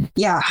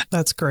 yeah.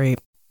 That's great.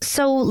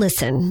 So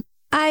listen,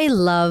 I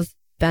love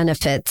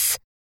benefits.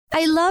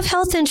 I love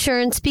health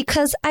insurance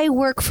because I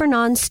work for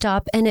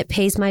Nonstop and it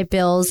pays my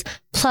bills.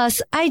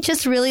 Plus, I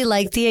just really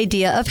like the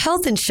idea of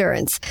health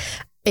insurance.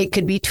 It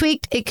could be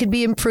tweaked, it could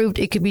be improved,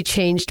 it could be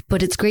changed,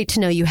 but it's great to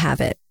know you have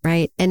it.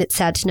 right? And it's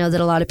sad to know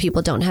that a lot of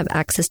people don't have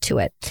access to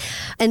it.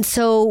 And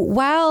so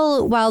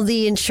while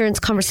the insurance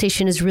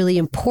conversation is really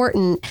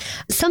important,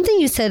 something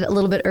you said a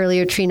little bit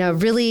earlier, Trina,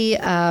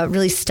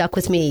 really stuck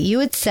with me. You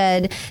had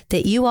said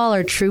that you all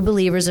are true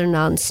believers of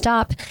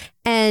Nonstop.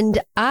 And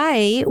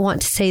I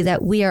want to say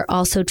that we are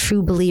also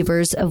true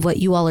believers of what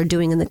you all are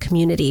doing in the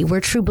community.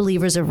 We're true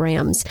believers of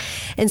RAMS.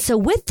 And so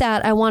with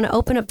that, I want to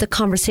open up the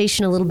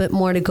conversation a little bit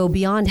more to go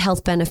beyond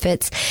health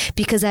benefits,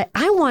 because I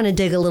want to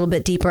dig a little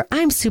bit deeper.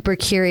 I'm super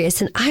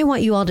curious, and I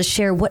want you all to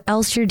share what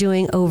else you're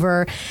doing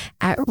over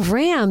at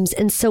RAMS.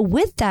 And so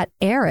with that,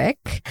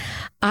 Erick,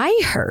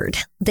 I heard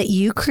that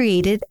you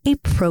created a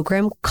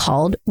program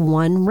called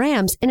One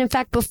RAMS. And in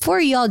fact, before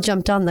you all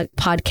jumped on the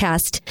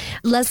podcast,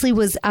 Leslie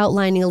was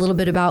outlining a little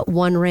bit about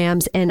One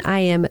RAMS, and I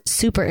am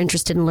super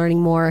interested in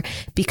learning more,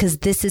 because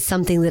this is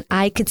something that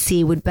I could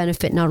see would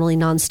benefit not only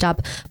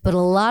Nonstop, but a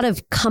lot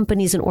of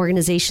companies and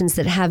organizations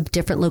that have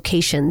different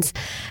locations.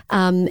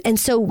 And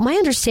so my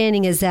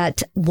understanding is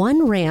that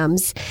One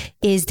RAMS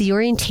is the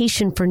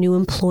orientation for new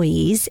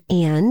employees,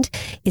 and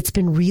it's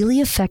been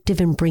really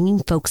effective in bringing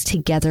folks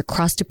together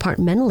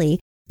cross-departmentally.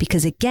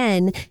 Because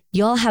again,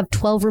 y'all have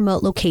 12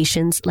 remote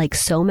locations like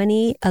so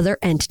many other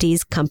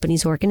entities,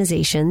 companies,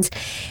 organizations.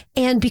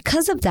 And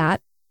because of that,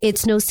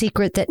 it's no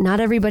secret that not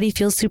everybody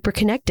feels super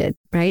connected,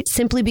 right?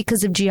 Simply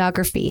because of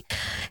geography.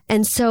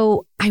 And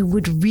so I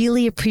would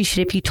really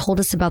appreciate if you told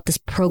us about this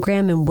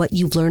program and what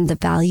you've learned the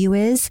value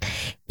is,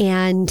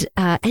 and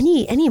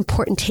any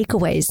important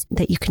takeaways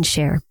that you can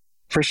share.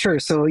 For sure.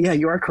 So yeah,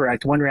 you are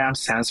correct. One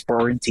RAMS stands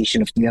for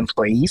Orientation of New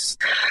Employees.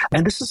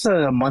 And this is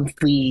a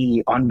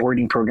monthly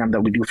onboarding program that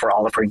we do for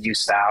all of our new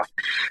staff.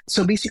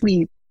 So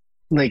basically,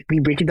 like, we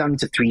break it down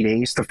into 3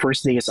 days. The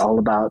first day is all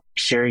about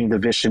sharing the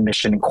vision,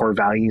 mission, and core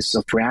values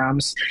of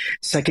RAMS.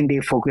 Second day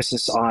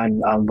focuses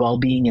on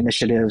well-being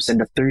initiatives. And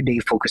the third day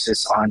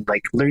focuses on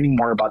like learning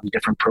more about the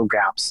different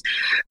programs.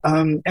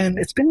 And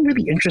it's been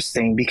really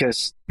interesting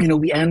because, you know,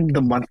 we end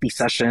the monthly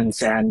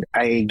sessions and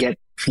I get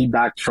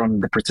feedback from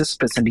the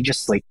participants, and they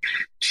just like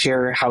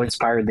share how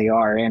inspired they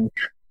are. And,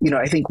 you know,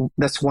 I think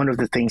that's one of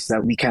the things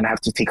that we kind of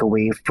have to take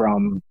away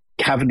from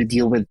having to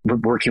deal with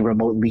working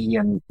remotely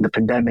and the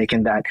pandemic,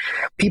 and that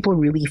people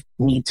really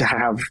need to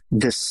have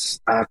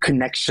this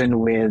connection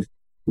with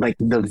like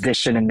the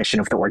vision and mission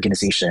of the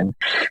organization.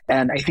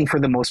 And I think for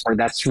the most part,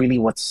 that's really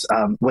what's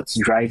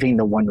driving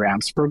the One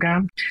RAMS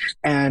program.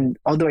 And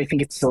although I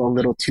think it's still a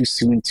little too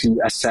soon to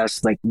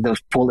assess like the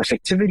full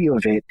effectivity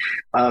of it,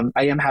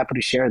 I am happy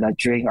to share that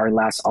during our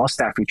last all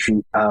staff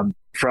retreat,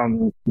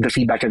 from the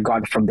feedback I've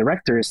gotten from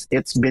directors,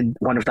 it's been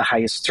one of the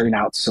highest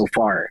turnouts so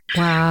far.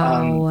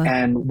 Wow.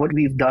 And what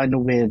we've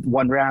done with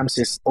One RAMS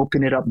is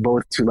open it up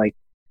both to like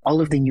all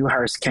of the new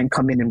hires can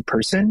come in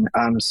person,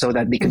 so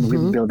that they can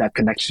really build that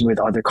connection with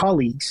other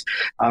colleagues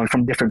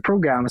from different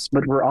programs.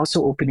 But we're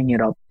also opening it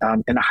up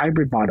in a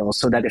hybrid model,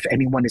 so that if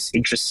anyone is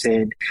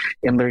interested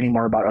in learning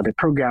more about other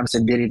programs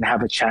and they didn't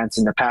have a chance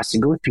in the past to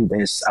go through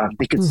this,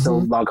 they could still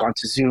log on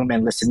to Zoom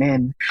and listen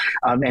in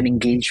and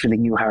engage with the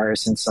new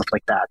hires and stuff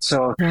like that.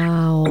 So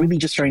really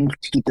just trying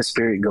to keep the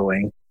spirit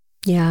going.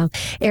 Yeah.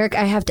 Erick,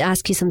 I have to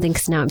ask you something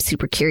because now I'm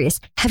super curious.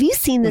 Have you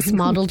seen this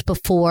modeled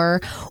before,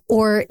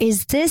 or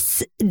is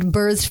this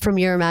birthed from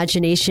your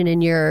imagination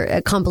and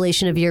your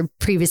compilation of your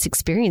previous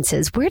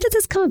experiences? Where did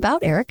this come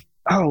about, Erick?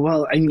 Oh,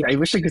 well, I mean, I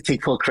wish I could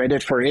take full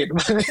credit for it.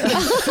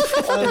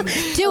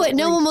 Do it.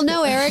 No one will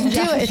know, Erick. Do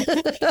it.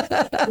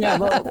 Yeah,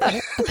 well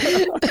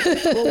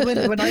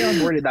when I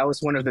onboarded, that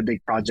was one of the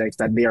big projects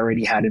that they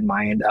already had in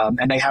mind.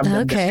 And I have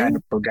done this kind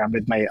of program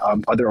with my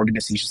other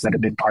organizations that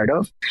I've been part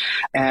of.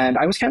 And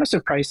I was kind of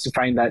surprised to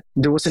find that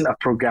there wasn't a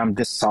program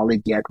this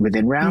solid yet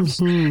within RAMS.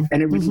 And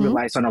it really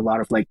relies on a lot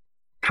of like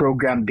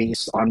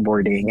program-based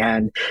onboarding.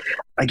 And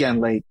again,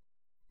 like,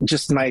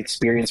 just my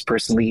experience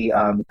personally,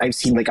 I've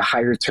seen like a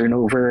higher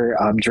turnover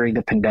during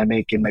the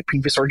pandemic in my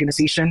previous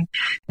organization.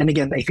 And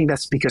again, I think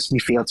that's because we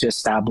failed to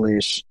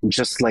establish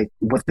just like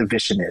what the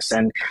vision is.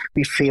 And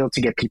we failed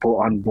to get people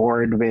on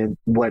board with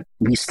what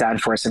we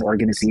stand for as an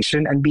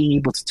organization, and being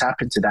able to tap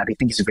into that, I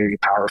think is very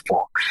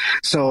powerful.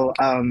 So,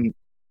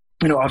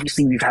 you know,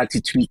 obviously we've had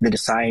to tweak the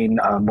design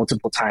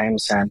multiple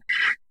times, and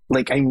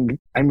like I'm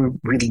a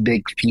really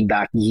big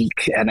feedback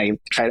geek, and I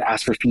try to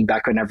ask for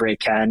feedback whenever I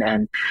can.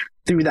 And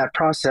through that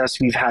process,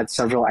 we've had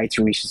several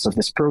iterations of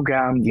this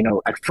program. You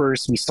know, at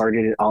first we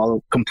started it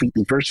all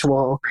completely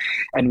virtual,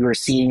 and we were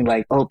seeing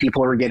like, oh,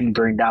 people were getting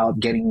burned out,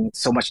 getting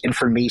so much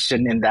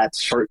information in that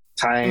short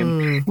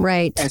time.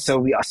 Right. And so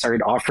we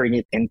started offering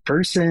it in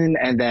person,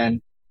 and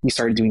then we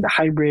started doing the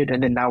hybrid,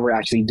 and then now we're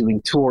actually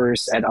doing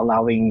tours and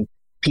allowing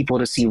people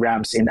to see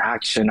RAMS in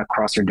action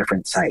across our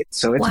different sites.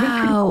 So it's been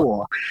pretty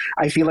cool.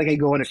 I feel like I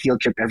go on a field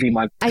trip every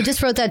month. I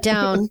just wrote that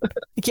down.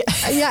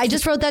 Yeah, I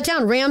just wrote that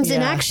down. RAMS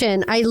in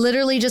action. I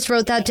literally just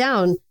wrote that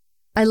down.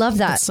 I love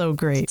that. That's so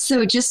great.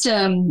 So just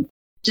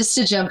just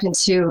to jump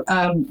into,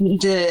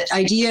 the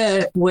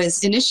idea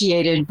was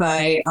initiated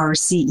by our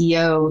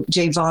CEO,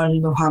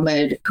 Javon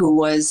Muhammad, who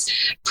was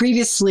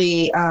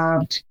previously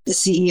the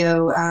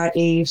CEO at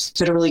a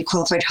federally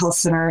qualified health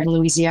center in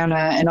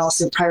Louisiana, and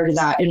also prior to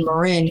that in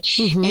Marin.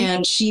 Mm-hmm.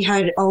 And she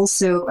had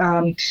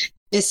also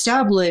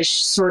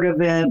established sort of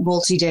a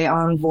multi-day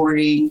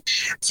onboarding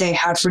they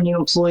had for new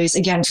employees,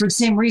 again, for the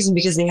same reason,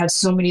 because they had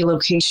so many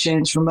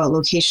locations, remote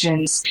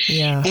locations.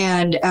 Yeah.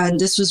 And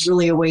this was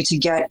really a way to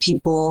get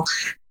people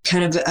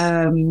kind of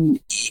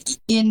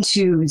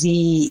into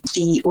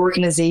the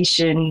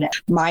organization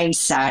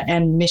mindset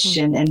and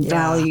mission and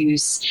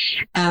values.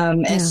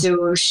 And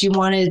so she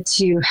wanted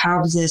to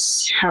have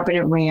this happen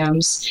at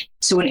RAMS.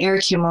 So when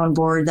Erick came on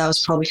board, that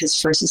was probably his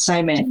first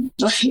assignment.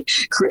 Like,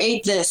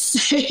 create this.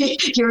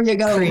 Here you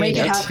go. Make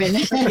it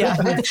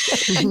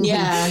happen.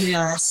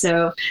 Yeah.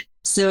 So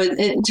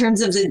in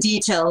terms of the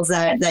details,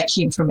 that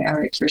came from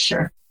Erick for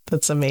sure.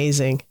 That's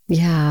amazing.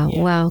 Yeah.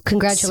 Wow.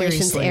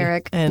 Congratulations, Seriously.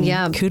 Erick.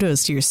 And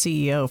kudos to your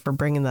CEO for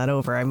bringing that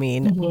over. I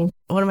mean,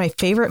 one of my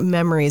favorite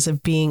memories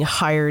of being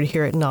hired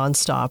here at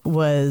Nonstop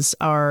was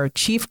our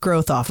chief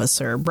growth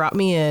officer brought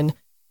me in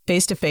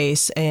face to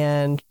face,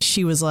 and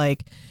she was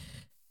like,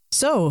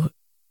 "So,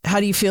 how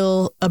do you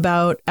feel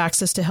about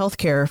access to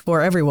healthcare for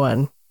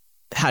everyone?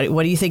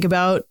 What do you think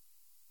about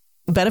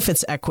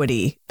benefits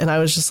equity?" And I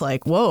was just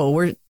like, "Whoa,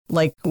 we're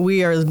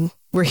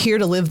here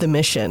to live the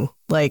mission."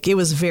 Like, it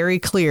was very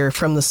clear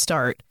from the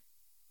start,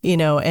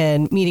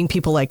 and meeting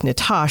people like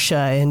Natasha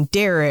and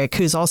Derek,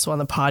 who's also on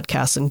the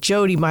podcast, and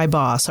Jody, my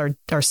boss, our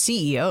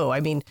CEO.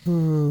 I mean,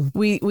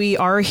 we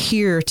are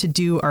here to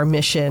do our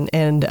mission.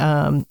 And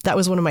that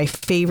was one of my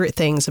favorite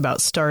things about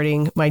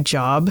starting my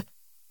job.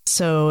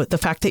 So the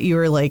fact that you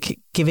were like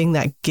giving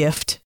that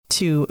gift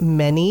to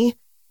many,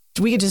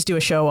 we could just do a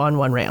show on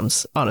one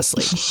RAMS,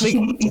 honestly.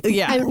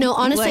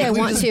 Honestly, I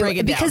want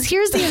to, because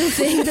here's the other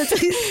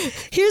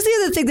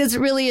thing that's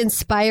really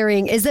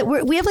inspiring is that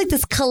we have like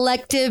this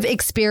collective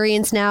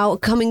experience now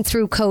coming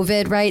through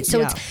COVID, right?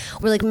 So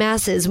we're like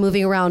masses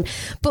moving around.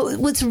 But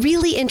what's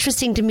really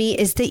interesting to me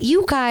is that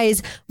you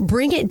guys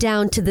bring it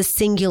down to the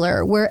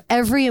singular, where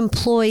every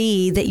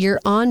employee that you're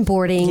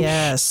onboarding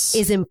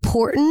is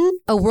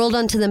important, a world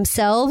unto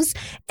themselves,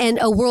 and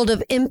a world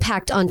of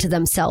impact onto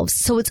themselves.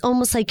 So it's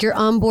almost like you're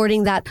onboarding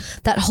that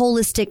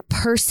holistic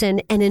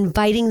person and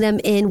inviting them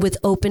in with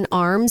open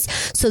arms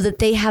so that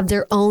they have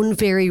their own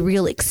very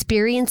real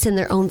experience and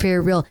their own very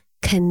real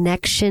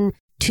connection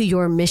to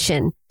your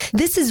mission.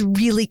 This is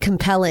really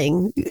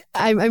compelling.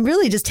 I'm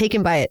really just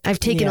taken by it.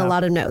 I've taken a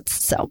lot of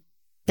notes.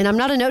 And I'm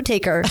not a note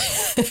taker.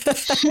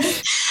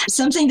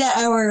 Something that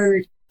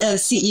our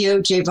CEO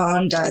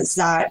Javon does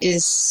that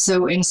is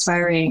so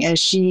inspiring, as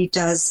she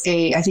does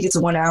I think it's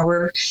a 1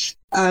 hour.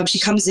 She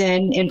comes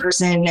in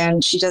person,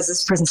 and she does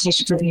this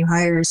presentation for the new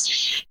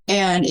hires.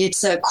 And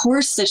it's a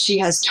course that she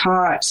has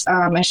taught,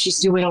 and she's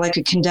doing like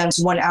a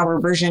condensed 1 hour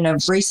version of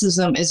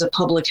Racism is a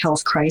Public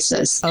Health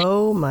Crisis.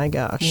 Oh my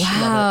gosh.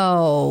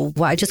 Wow.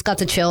 I just got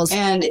the chills.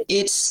 And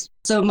it's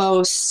the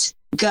most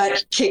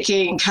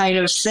gut-kicking kind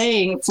of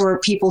thing for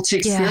people to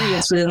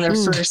experience within their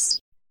first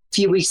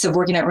few weeks of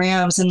working at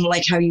RAMS. And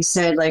like how you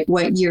said, like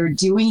what you're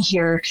doing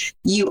here,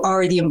 you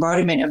are the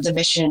embodiment of the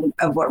mission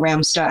of what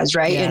RAMS does,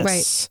 right?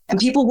 Yes. And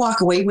people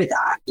walk away with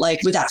that,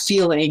 like with that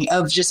feeling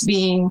of just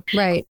being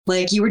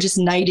like you were just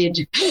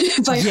knighted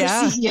by your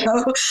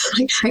CEO.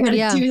 Like, I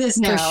gotta do this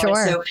now. For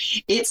sure. So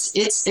it's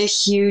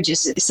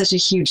such a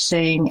huge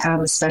thing,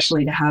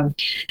 especially to have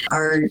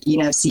our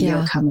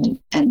CEO come in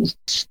and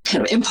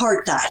kind of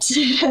impart that.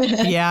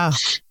 Yeah.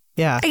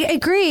 I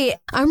agree.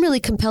 I'm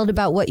really compelled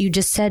about what you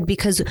just said,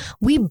 because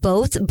we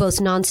both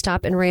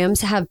Nonstop and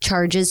RAMS have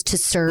charges to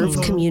serve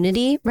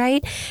community,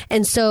 right?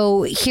 And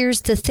so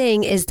here's the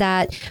thing is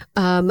that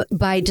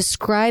by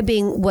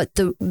describing what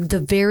the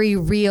very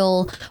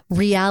real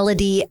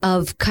reality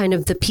of kind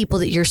of the people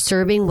that you're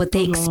serving, what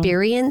they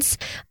experience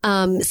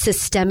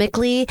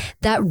systemically,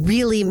 that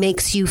really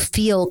makes you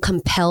feel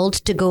compelled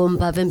to go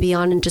above and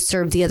beyond and to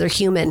serve the other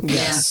human.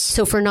 Yes.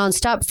 So for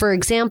Nonstop, for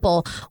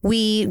example,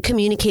 we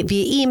communicate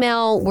via email.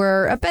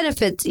 We're a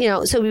benefit,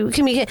 so we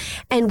communicate.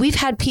 And we've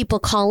had people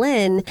call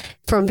in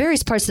from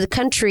various parts of the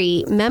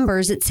country,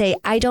 members that say,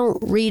 I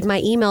don't read my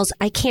emails.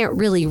 I can't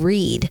really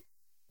read.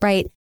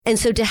 Right. And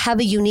so to have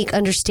a unique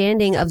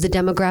understanding of the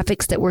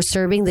demographics that we're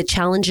serving, the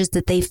challenges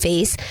that they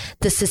face,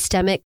 the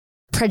systemic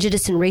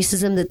prejudice and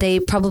racism that they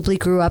probably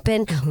grew up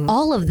in,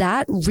 all of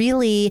that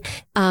really,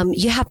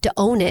 you have to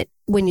own it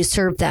when you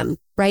serve them.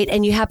 Right.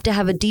 And you have to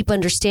have a deep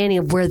understanding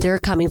of where they're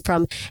coming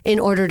from in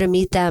order to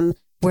meet them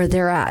where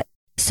they're at.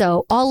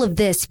 So all of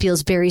this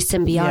feels very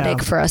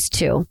symbiotic for us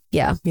too.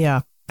 Yeah.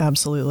 Yeah,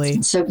 absolutely.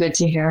 It's so good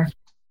to hear.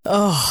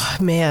 Oh,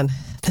 man.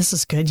 This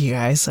is good, you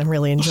guys. I'm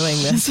really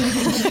enjoying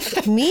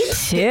this. Me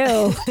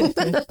too.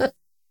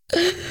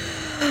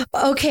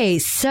 Okay,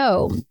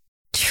 so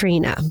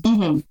Trina,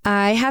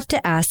 I have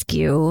to ask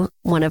you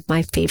one of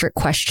my favorite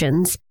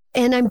questions.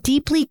 And I'm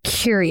deeply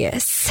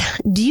curious.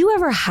 Do you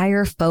ever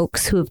hire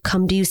folks who have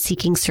come to you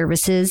seeking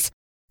services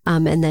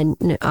And then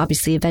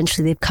obviously,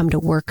 eventually they've come to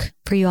work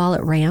for you all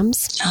at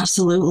RAMS.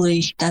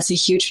 Absolutely. That's a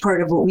huge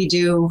part of what we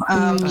do.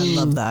 I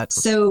love that.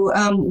 So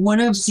one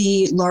of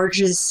the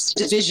largest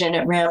division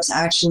at RAMS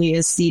actually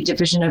is the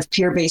Division of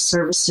Peer-Based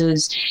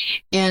Services.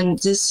 And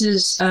this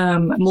is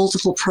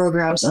multiple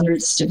programs under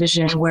this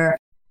division where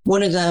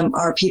one of them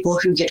are people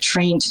who get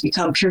trained to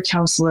become peer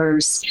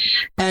counselors.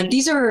 And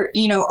these are,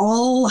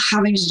 all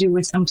having to do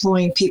with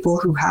employing people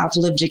who have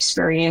lived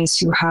experience,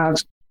 who have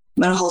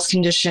mental health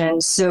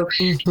conditions. So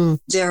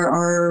there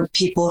are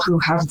people who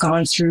have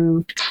gone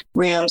through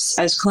RAMS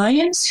as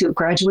clients, who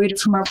graduated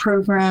from our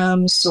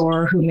programs,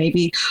 or who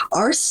maybe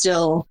are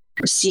still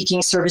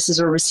seeking services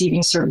or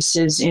receiving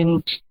services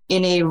in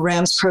a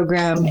RAMS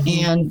program,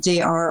 and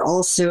they are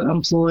also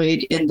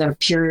employed in the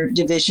peer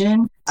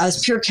division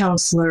as peer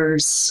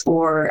counselors,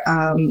 or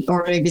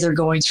maybe they're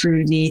going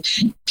through the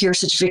peer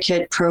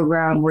certificate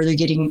program where they're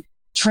getting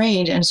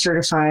trained and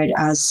certified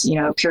as,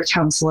 peer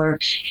counselor.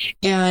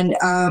 And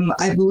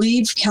I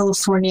believe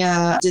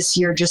California this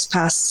year just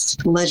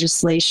passed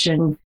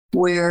legislation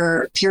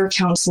where peer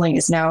counseling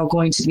is now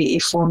going to be a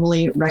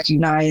formally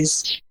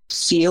recognized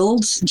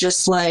field,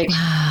 just like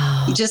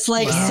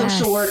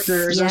social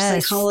workers or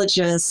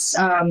psychologists.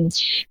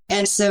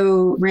 And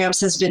so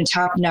RAMS has been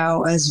tapped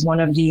now as one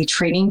of the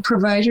training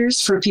providers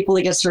for people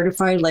that get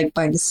certified, like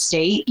by the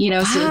state,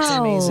 so it's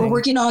amazing. We're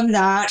working on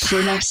that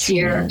for next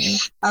year.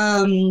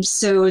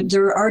 So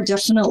there are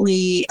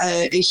definitely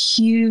a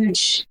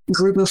huge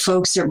group of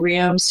folks at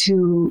RAMS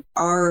who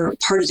are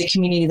part of the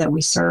community that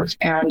we serve.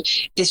 And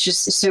it's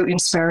just so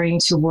inspiring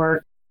to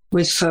work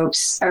with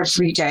folks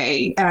every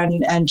day,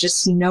 and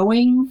just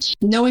knowing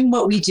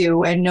what we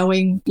do, and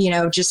knowing,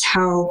 just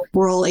how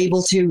we're all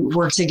able to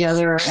work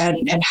together,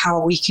 and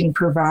how we can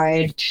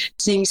provide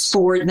things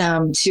for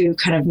them to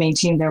kind of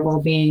maintain their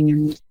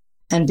well-being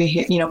and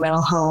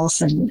mental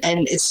health. And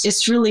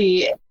it's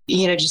really,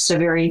 just a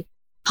very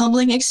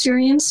humbling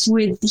experience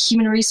with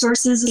human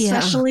resources,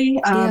 especially.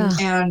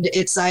 And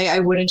I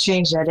wouldn't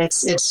change it.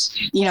 It's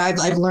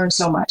I've learned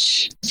so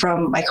much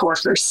from my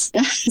coworkers,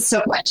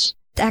 so much.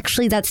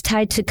 Actually, that's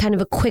tied to kind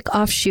of a quick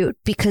offshoot,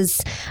 because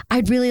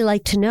I'd really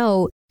like to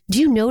know, do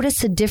you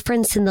notice a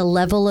difference in the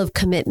level of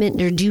commitment,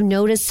 or do you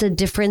notice a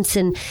difference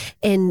in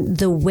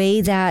the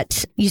way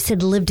that you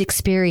said lived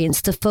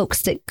experience, the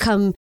folks that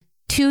come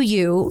to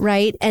you,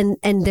 right? And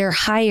they're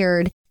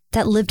hired,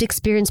 that lived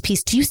experience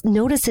piece. Do you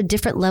notice a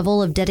different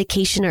level of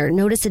dedication, or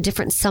notice a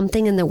different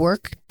something in the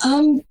work?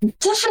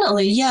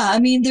 Definitely. Yeah. I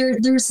mean,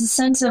 there's a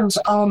sense of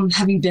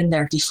having been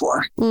there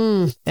before.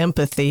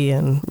 Empathy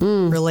and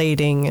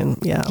relating, and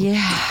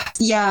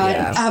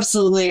Yeah,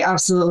 absolutely.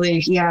 Absolutely.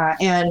 Yeah.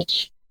 And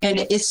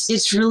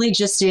it's really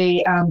just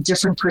a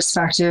different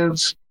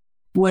perspective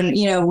when,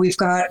 we've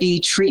got a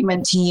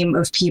treatment team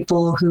of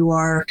people who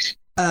are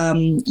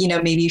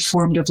maybe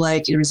formed of,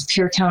 like, there's a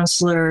peer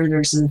counselor,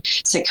 there's a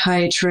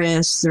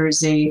psychiatrist,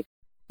 there's a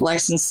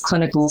licensed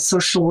clinical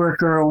social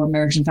worker or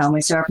marriage and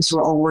family therapist.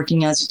 We're all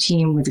working as a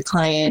team with the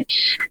client,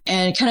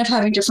 and kind of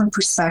having different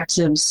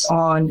perspectives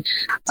on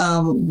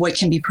what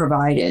can be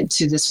provided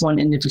to this one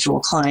individual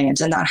client.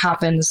 And that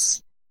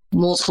happens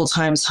multiple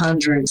times,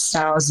 hundreds,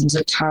 thousands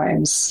of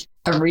times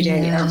every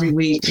day, every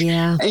week,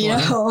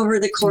 over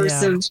the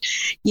course of,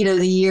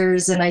 the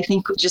years. And I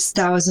think just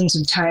thousands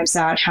of times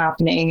that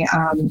happening.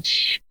 And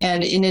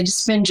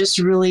it's been just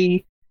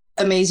really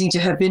amazing to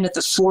have been at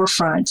the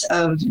forefront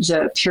of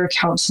the peer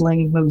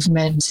counseling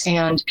movement,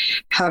 and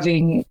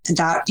having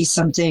that be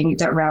something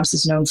that RAMS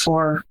is known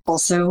for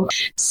also.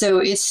 So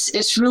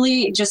it's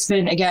really just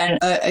been, again,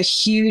 a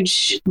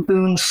huge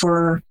boon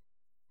for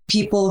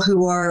people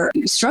who are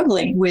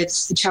struggling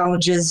with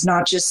challenges,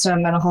 not just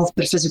mental health,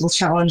 but physical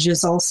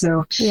challenges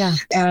also. Yeah.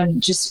 And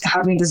just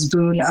having this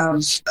boon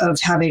of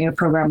having a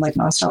program like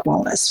Nonstop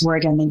Wellness, where,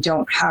 again, they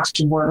don't have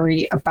to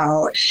worry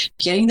about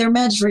getting their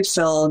meds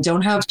refilled,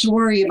 don't have to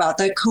worry about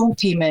that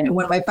co-payment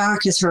when my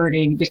back is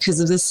hurting because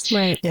of this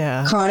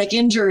chronic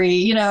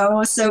injury,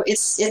 So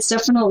it's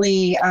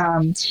definitely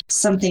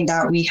something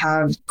that we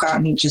have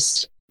gotten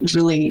just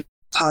really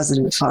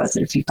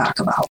positive feedback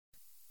about.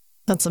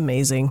 That's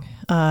amazing.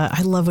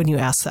 I love when you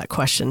ask that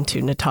question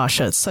too,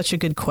 Natasha. It's such a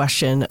good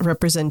question.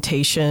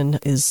 Representation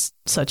is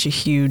such a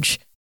huge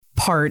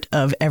part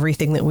of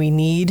everything that we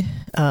need.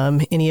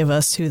 Any of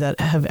us that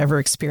have ever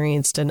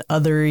experienced an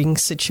othering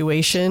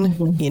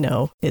situation,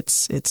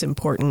 it's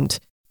important.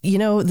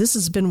 This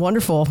has been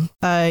wonderful.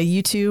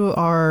 You two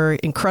are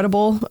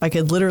incredible. I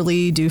could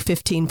literally do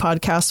 15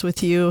 podcasts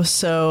with you.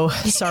 So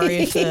sorry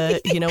if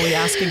we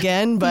ask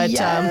again, but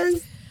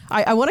yes.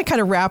 I want to kind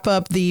of wrap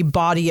up the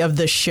body of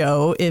the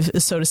show, if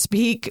so to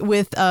speak,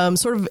 with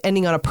sort of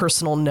ending on a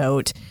personal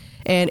note.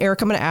 And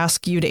Erick, I'm going to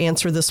ask you to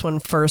answer this one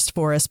first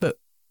for us. But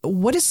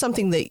what is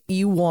something that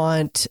you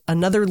want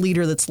another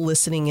leader that's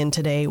listening in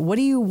today? What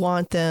do you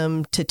want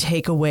them to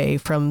take away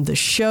from the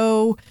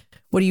show?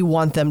 What do you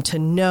want them to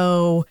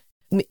know?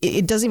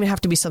 It doesn't even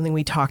have to be something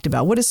we talked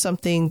about. What is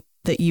something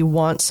that you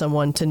want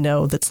someone to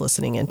know that's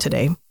listening in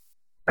today?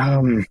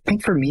 I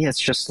think for me, it's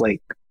just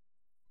like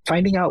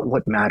finding out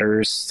what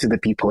matters to the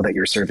people that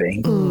you're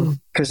serving.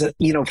 Because,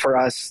 for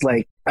us,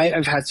 like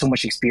I've had so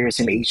much experience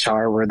in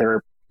HR where there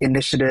are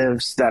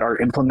initiatives that are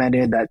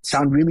implemented that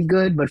sound really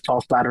good but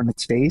fall flat on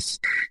its face,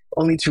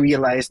 only to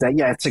realize that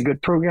it's a good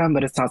program,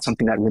 but it's not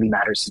something that really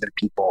matters to the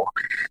people.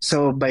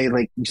 So by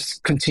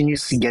just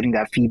continuously getting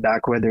that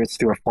feedback, whether it's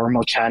through a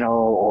formal channel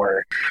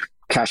or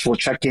casual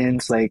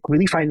check-ins,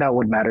 really find out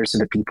what matters to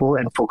the people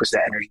and focus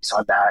the energies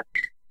on that.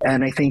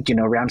 And I think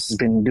RAMS has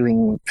been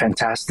doing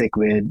fantastic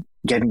with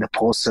getting the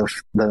pulse of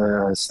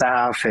the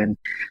staff and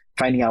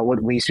finding out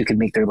what ways we can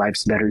make their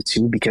lives better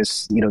too,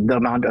 because the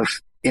amount of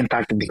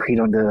impact that they create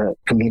on the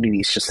community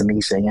is just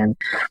amazing, and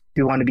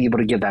we want to be able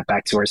to give that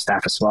back to our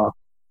staff as well.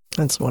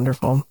 That's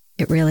wonderful.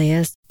 It really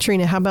is.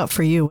 Trina, how about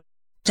for you?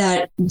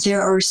 That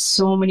there are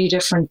so many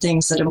different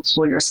things that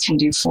employers can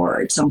do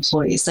for its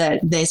employees,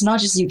 that it's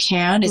not just you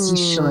can, it's you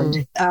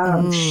should,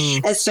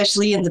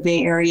 especially in the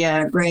Bay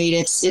Area, right?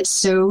 It's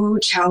so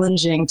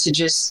challenging to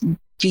just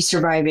be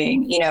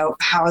surviving,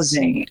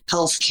 housing,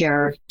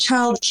 healthcare,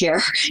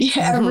 childcare,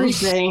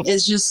 everything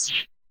is just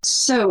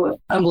so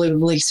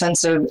unbelievably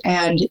expensive.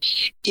 And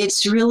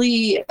it's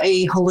really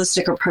a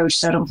holistic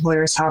approach that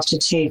employers have to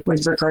take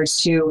with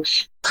regards to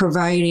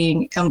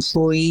providing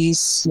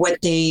employees what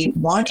they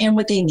want and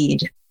what they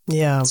need.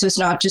 Yeah. So it's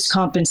not just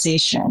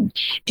compensation.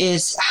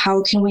 It's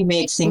how can we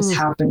make things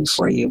happen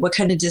for you? What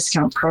kind of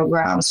discount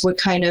programs? What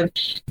kind of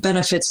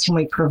benefits can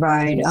we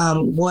provide?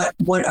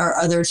 What are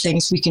other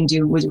things we can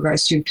do with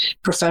regards to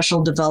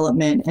professional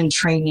development and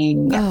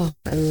training? Oh,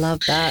 I love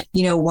that.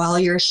 While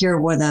you're here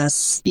with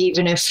us,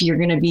 even if you're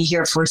going to be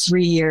here for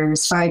 3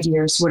 years, 5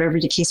 years, whatever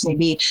the case may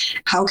be,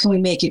 how can we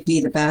make it be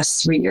the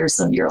best 3 years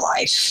of your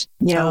life?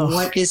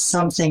 What is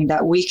something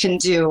that we can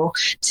do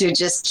to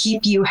just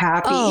keep you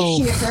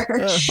happy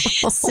here?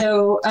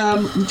 So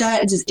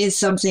that is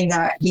something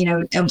that,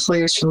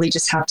 employers really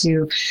just have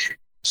to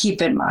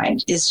keep in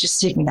mind, is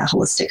just taking that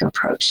holistic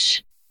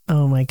approach.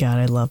 Oh my God,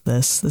 I love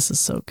this. This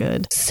is so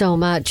good. So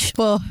much.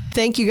 Well,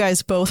 thank you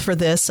guys both for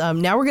this.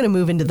 Now we're going to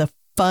move into the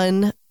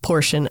fun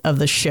portion of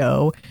the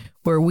show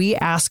where we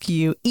ask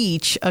you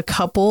each a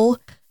couple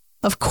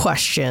of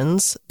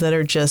questions that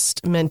are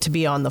just meant to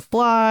be on the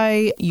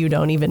fly. You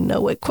don't even know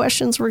what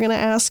questions we're going to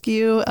ask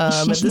you.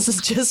 This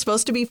is just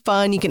supposed to be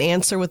fun. You can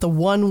answer with a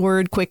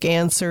 1-word quick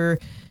answer.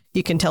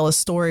 You can tell a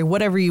story,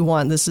 whatever you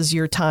want. This is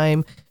your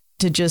time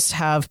to just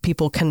have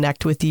people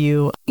connect with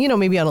you,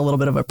 maybe on a little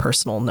bit of a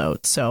personal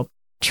note. So,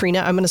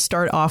 Trina, I'm going to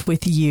start off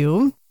with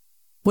you.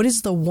 What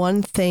is the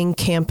one thing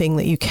camping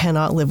that you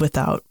cannot live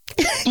without?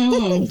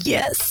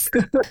 Yes.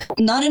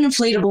 Not an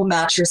inflatable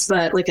mattress,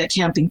 but like a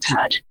camping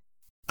pad.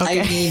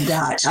 Okay. I need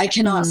that. I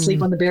cannot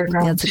sleep on the bare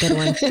ground. That's a good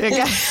one.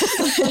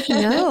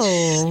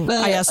 No. But,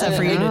 I asked that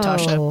for you,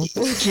 Natasha.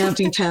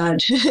 Camping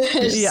pad.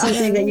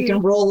 Something that you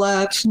can roll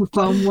up,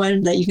 foam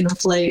one that you can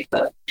inflate.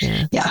 But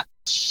yeah.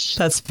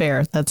 That's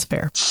fair. That's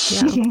fair.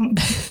 Yeah.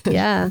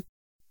 Yeah.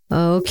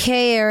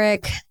 Okay,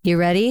 Erick, you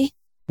ready?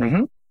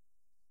 Mm-hmm.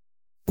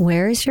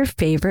 Where is your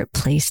favorite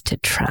place to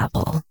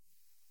travel?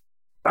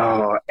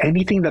 Oh,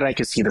 anything that I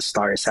could see the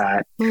stars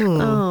at.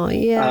 Oh,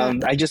 yeah.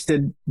 I just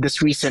did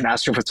this recent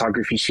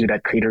astrophotography shoot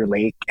at Crater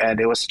Lake, and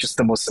it was just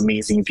the most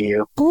amazing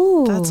view.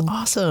 Oh, that's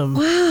awesome.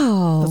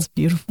 Wow. That's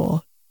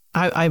beautiful.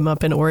 I'm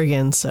up in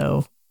Oregon,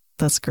 so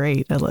that's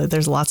great.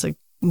 There's lots of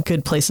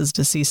good places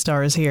to see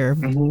stars here.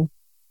 Mm-hmm.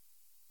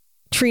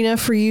 Trina,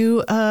 for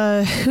you,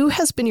 who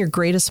has been your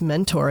greatest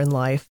mentor in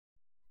life?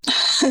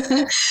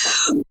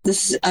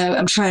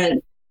 I'm trying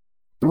to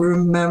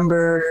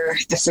remember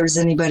if there's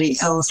anybody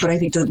else, but I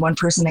think the one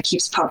person that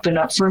keeps popping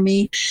up for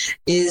me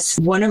is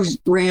one of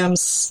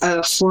RAM's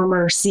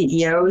former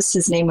CEOs.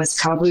 His name was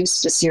Kavu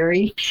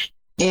Spasiri.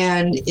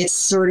 And it's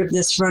sort of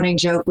this running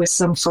joke with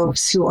some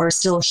folks who are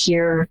still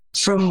here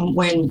from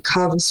when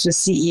Kavus was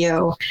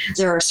CEO.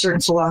 There are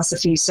certain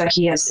philosophies that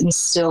he has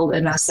instilled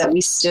in us that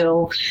we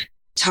still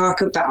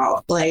talk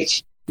about, like,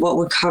 what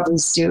would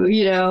Kavus do,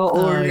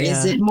 or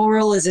is it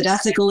moral? Is it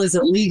ethical? Is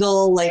it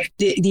legal? Like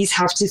these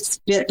have to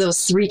fit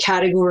those 3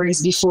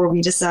 categories before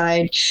we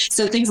decide.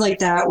 So things like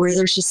that, where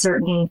there's just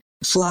certain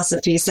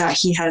philosophies that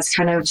he has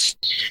kind of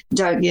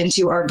dug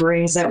into our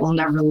brains that will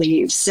never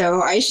leave.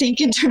 So I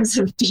think in terms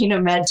of being a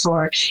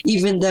mentor,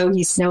 even though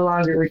he's no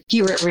longer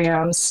here at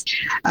RAMS,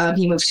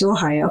 he moved to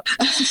Ohio,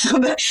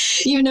 but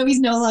even though he's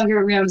no longer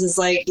at RAMS, is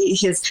like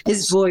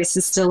his voice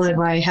is still in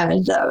my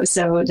head though.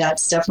 So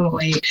that's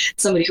definitely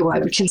somebody who I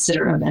would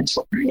consider a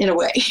mentor in a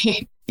way.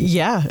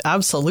 Yeah,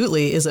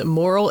 absolutely. Is it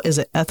moral? Is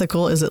it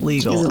ethical? Is it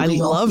legal? I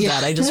love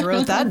that. I just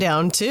wrote that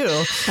down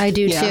too. I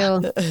do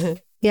too.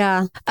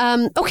 Yeah.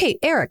 Okay,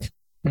 Erick.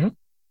 Mm-hmm.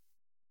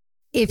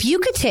 If you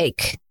could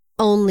take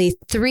only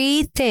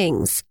 3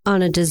 things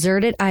on a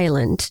deserted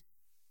island,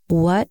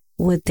 what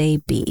would they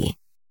be?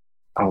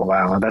 Oh,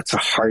 wow. That's a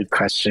hard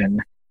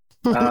question.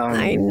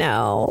 I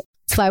know.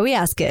 That's why we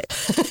ask it.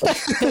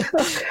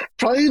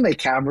 Probably my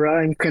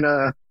camera. I'm going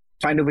to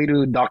find a way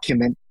to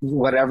document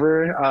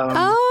whatever.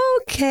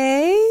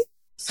 Okay.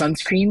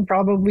 Sunscreen,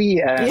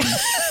 probably. And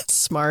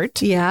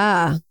Smart.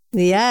 Yeah.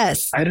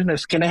 Yes. I don't know.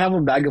 Can I have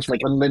a bag of like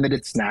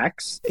unlimited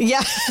snacks?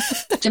 Yeah.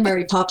 The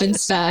Mary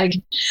Poppins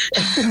bag.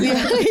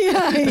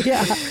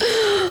 Yeah.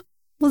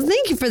 Well,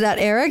 thank you for that,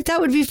 Eric. That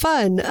would be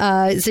fun.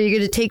 So you're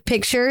going to take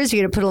pictures.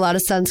 You're going to put a lot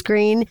of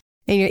sunscreen.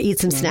 And you're going to eat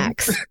some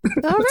snacks.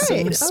 All right.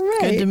 Seems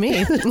good to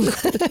me.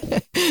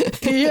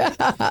 Yeah.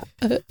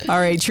 All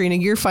right, Trina,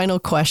 your final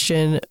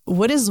question.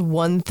 What is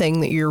one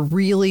thing that you're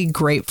really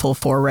grateful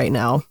for right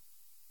now?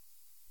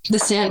 The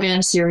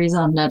Sandman series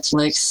on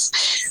Netflix.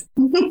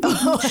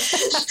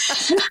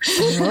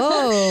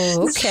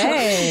 Oh,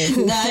 okay.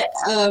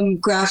 That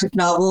graphic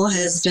novel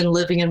has been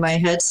living in my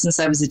head since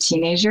I was a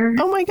teenager.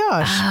 Oh my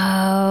gosh.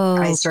 Oh,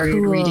 I started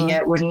reading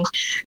it when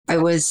I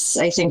was,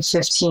 I think,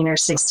 15 or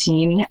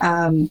 16.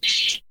 And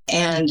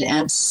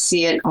to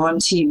see it on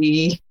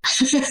TV,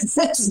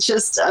 that's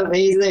just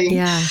amazing.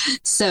 Yeah.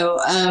 So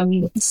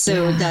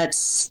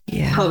that's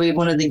probably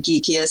one of the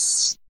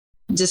geekiest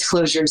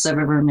disclosures I've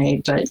ever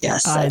made, but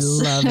yes, I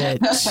love it.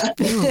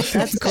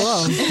 That's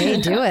cool. Hey,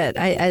 do it.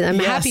 I'm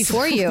happy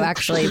for you,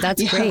 actually.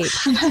 That's great.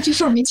 I'm happy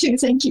for me too.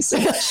 Thank you so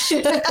much.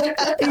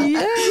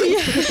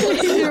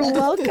 You're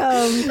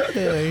welcome.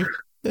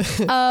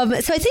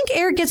 So I think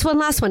Eric gets one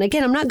last one.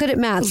 Again, I'm not good at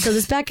math, so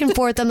this back and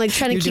forth, I'm like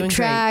trying to keep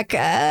track.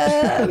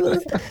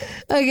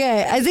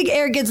 Okay, I think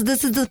Eric gets,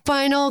 this is the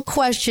final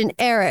question.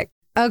 Eric,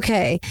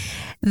 okay,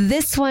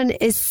 this one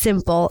is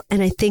simple,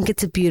 and I think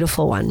it's a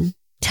beautiful one.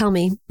 Tell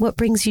me, what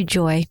brings you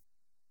joy?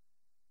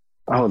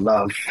 Oh,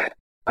 love.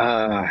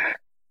 I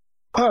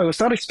was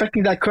not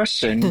expecting that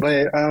question,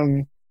 but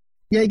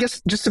yeah, I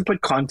guess just to put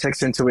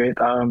context into it,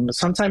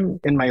 sometime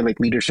in my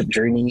leadership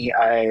journey,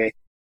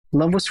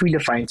 love was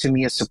redefined to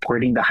me as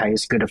supporting the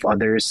highest good of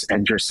others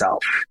and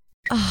yourself.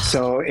 Oh,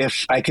 so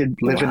if I could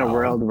live in a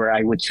world where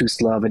I would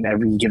choose love in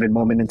every given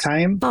moment in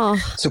time,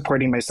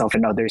 supporting myself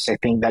and others, I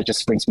think that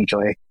just brings me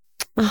joy.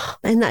 Oh,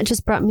 and that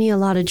just brought me a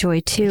lot of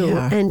joy too.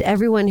 Yeah. And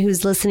everyone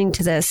who's listening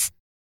to this,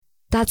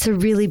 that's a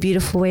really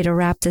beautiful way to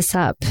wrap this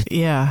up.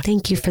 Yeah.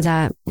 Thank you for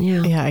that.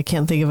 Yeah, I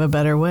can't think of a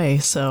better way.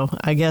 So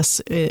I guess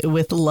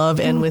with love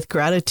and with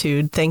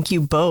gratitude, thank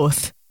you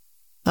both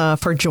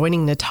for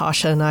joining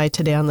Natasha and I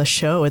today on the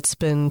show. It's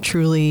been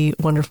truly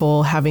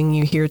wonderful having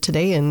you here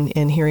today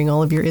and hearing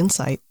all of your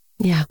insight.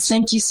 Yeah.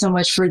 Thank you so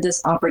much for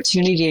this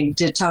opportunity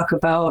to talk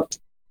about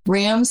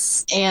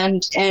RAMS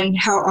and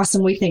how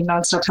awesome we think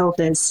Nonstop Health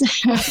is.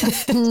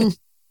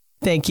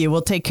 Thank you.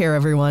 Well, take care,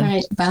 everyone. All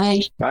right.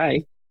 Bye.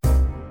 Bye.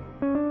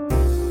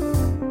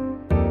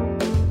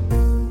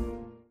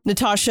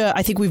 Natasha,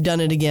 I think we've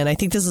done it again. I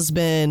think this has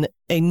been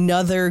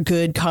another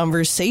good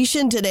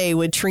conversation today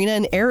with Trina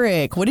and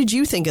Erick. What did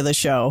you think of the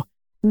show?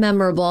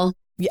 Memorable.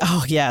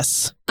 Oh,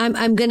 yes.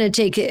 I'm going to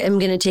take it. I'm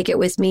going to take it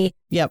with me.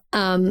 Yep.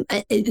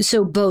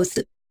 So both,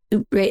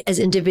 right, as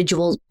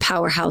individual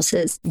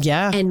powerhouses.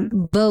 Yeah.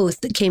 And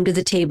both came to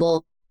the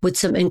table with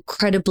some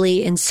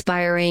incredibly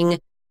inspiring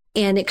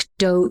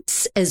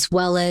anecdotes as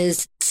well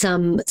as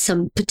some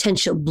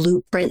potential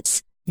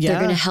blueprints. Yeah.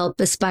 They're going to help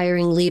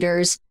aspiring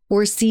leaders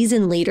or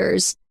seasoned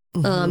leaders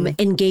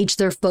engage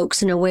their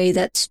folks in a way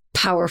that's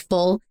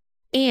powerful.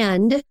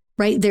 And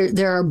right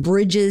there are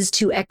bridges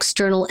to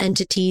external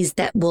entities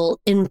that will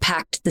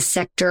impact the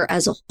sector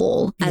as a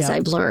whole, as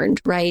I've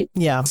learned, right?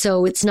 Yeah.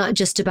 So it's not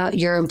just about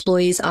your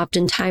employees.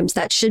 Oftentimes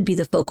that should be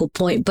the focal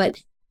point,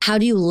 but how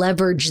do you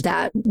leverage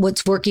that,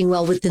 what's working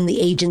well within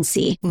the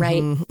agency,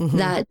 right?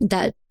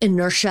 That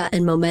inertia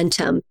and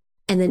momentum.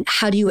 And then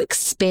how do you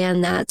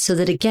expand that so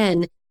that,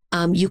 again,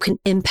 you can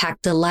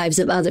impact the lives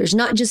of others,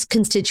 not just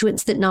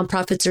constituents that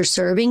nonprofits are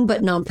serving,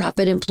 but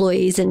nonprofit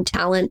employees and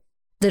talent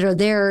that are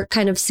there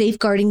kind of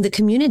safeguarding the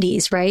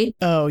communities, right?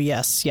 Oh,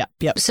 yes.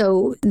 Yep.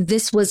 So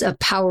this was a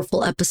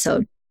powerful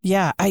episode.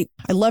 Yeah, I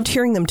loved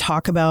hearing them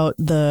talk about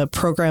the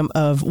program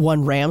of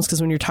One RAMS,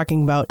 because when you're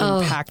talking about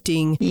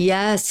impacting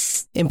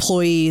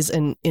employees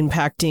and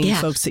impacting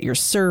folks that you're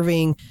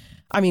serving,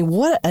 I mean,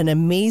 what an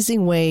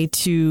amazing way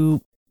to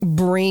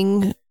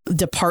bring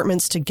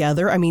departments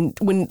together. I mean,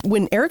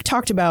 when Erick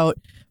talked about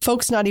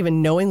folks not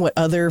even knowing what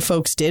other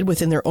folks did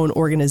within their own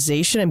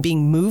organization and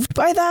being moved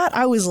by that,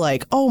 I was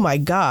like, oh my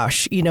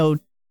gosh,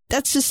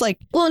 that's just like...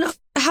 Well, no,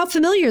 how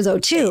familiar though,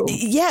 too.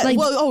 Yeah.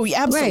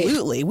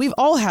 Absolutely. Right. We've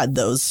all had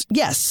those.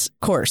 Yes, of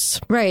course.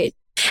 Right.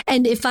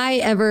 And if I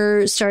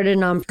ever started a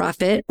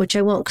nonprofit, which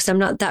I won't because I'm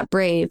not that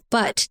brave,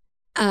 but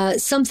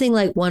something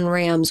like One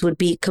RAMS would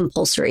be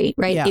compulsory,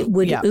 right? Yeah.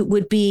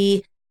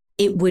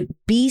 It would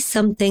be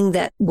something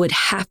that would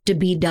have to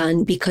be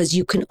done because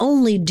you can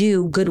only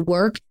do good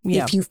work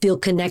if you feel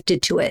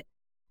connected to it.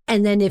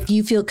 And then if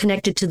you feel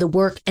connected to the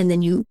work and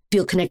then you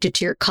feel connected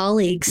to your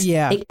colleagues,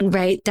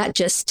 right? That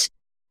just,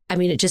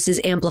 it just is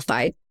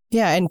amplified.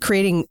 Yeah. And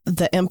creating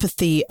the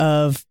empathy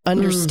of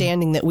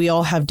understanding that we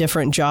all have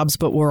different jobs,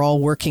 but we're all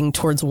working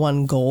towards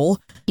one goal.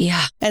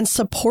 Yeah. And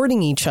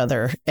supporting each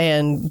other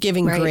and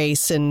giving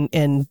grace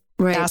and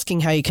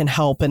asking how you can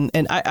help. And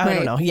I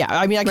don't know. Yeah.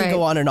 I could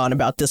go on and on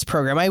about this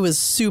program. I was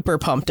super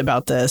pumped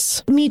about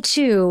this. Me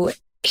too.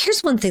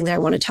 Here's one thing that I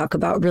want to talk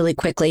about really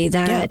quickly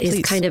that is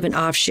kind of an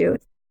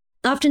offshoot.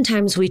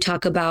 oftentimes we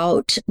talk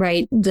about,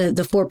 right,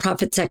 the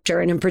for-profit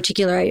sector. And in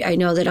particular, I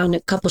know that on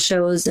a couple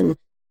shows, and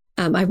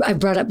I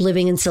brought up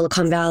living in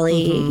Silicon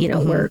Valley,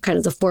 where kind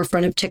of the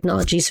forefront of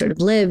technology sort of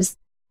lives.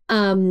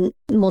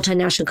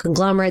 Multinational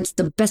conglomerates,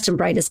 the best and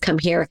brightest come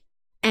here.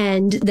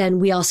 And then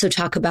we also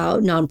talk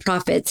about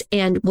nonprofits.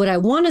 And what I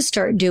want to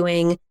start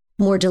doing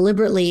more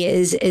deliberately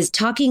is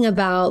talking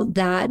about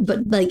that,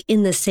 but like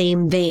in the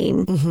same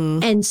vein.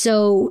 And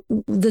so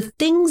the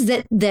things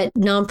that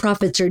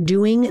nonprofits are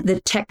doing, the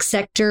tech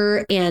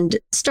sector and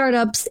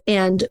startups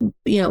and,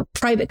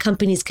 private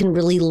companies can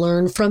really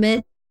learn from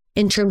it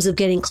in terms of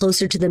getting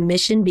closer to the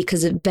mission,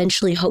 because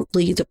eventually,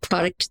 hopefully, the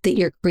product that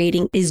you're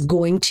creating is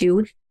going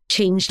to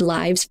change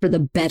lives for the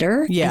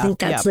better. I think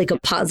that's like a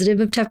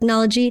positive of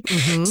technology.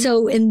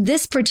 So in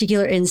this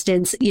particular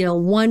instance,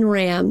 one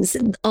RAMS,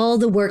 all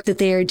the work that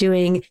they are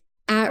doing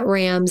at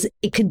RAMS,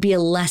 it could be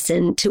a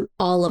lesson to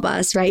all of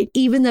us, right?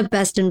 Even the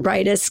best and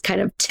brightest kind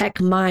of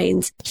tech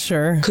minds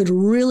could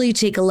really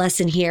take a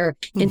lesson here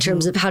in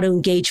terms of how to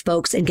engage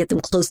folks and get them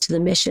close to the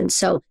mission.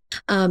 So,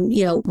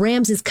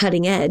 RAMS is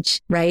cutting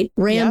edge, right?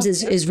 RAMS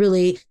is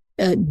really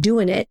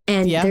doing it,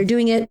 and they're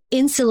doing it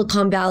in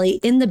Silicon Valley,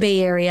 in the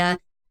Bay Area.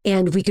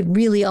 And we could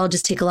really all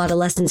just take a lot of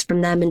lessons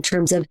from them in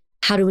terms of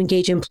how to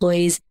engage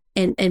employees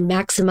and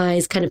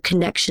maximize kind of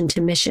connection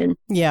to mission.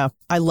 Yeah,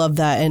 I love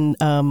that. And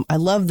I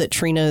love that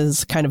Trina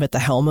is kind of at the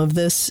helm of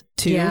this,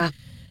 too. Yeah,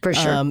 for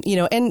sure.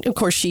 And of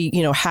course, she,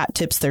 hat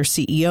tips their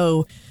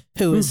CEO,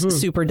 who is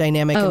super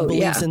dynamic and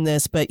believes in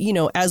this. But,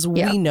 as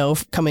we know,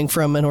 coming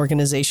from an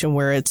organization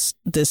where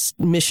this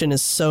mission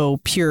is so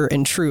pure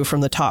and true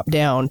from the top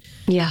down.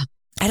 Yeah.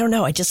 I don't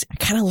know. I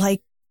kind of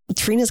like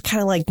Trina's kind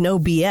of like no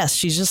BS.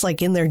 She's just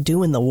like in there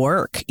doing the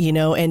work,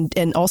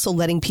 and also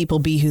letting people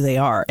be who they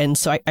are. And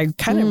so I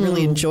kind of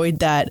really enjoyed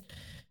that,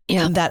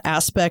 that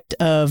aspect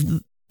of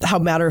how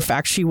matter of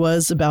fact she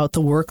was about the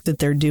work that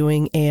they're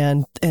doing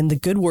and the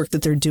good work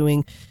that they're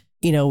doing,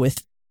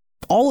 with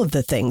all of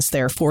the things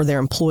there for their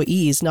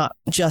employees, not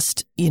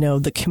just,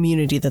 the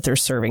community that they're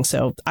serving.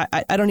 So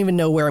I don't even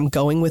know where I'm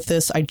going with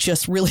this. I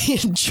just really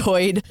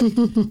enjoyed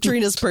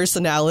Trina's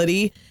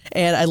personality,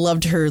 and I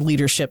loved her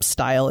leadership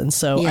style. And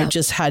so I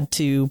just had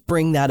to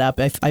bring that up.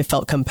 I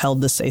felt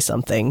compelled to say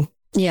something.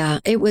 Yeah,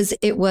 it was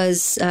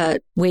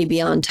way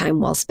beyond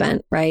time well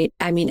spent, right?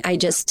 I mean,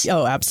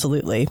 oh,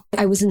 absolutely.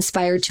 I was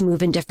inspired to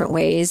move in different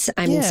ways.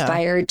 I'm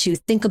inspired to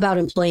think about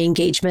employee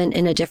engagement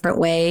in a different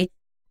way.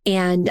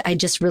 And I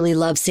just really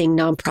love seeing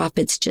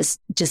nonprofits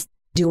just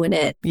doing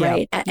it,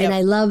 right? And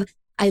I love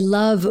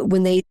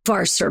when they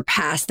far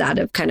surpass that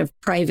of kind of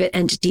private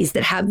entities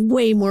that have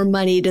way more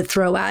money to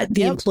throw at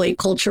the employee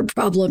culture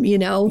problem,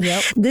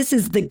 This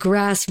is the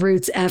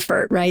grassroots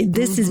effort, right?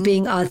 This is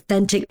being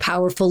authentic,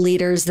 powerful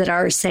leaders that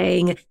are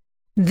saying,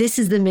 this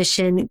is the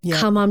mission,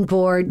 come on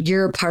board,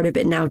 you're a part of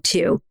it now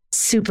too.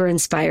 Super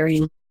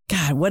inspiring.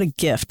 God, what a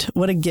gift.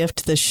 What a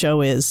gift this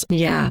show is.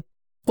 Yeah.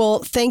 Well,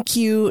 thank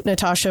you,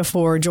 Natasha,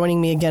 for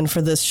joining me again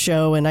for this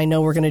show. And I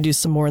know we're going to do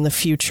some more in the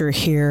future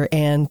here.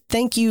 And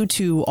thank you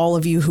to all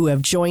of you who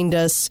have joined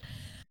us.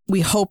 We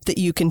hope that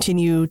you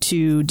continue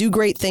to do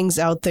great things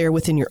out there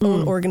within your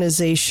own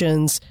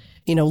organizations,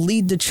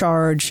 lead the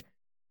charge,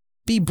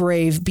 be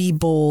brave, be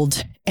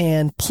bold,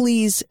 and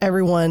please,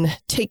 everyone,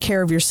 take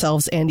care of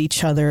yourselves and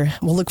each other.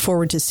 We'll look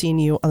forward to seeing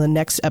you on the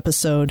next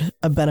episode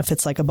of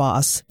Benefits Like a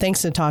Boss.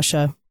 Thanks,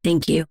 Natasha.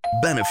 Thank you.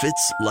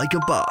 Benefits Like a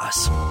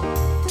Boss.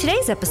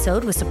 Today's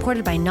episode was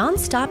supported by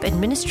Nonstop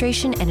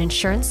Administration and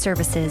Insurance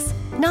Services.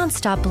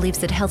 Nonstop believes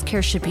that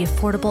healthcare should be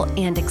affordable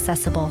and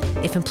accessible.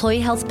 If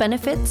employee health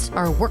benefits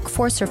are a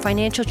workforce or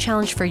financial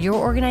challenge for your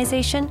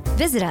organization,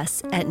 visit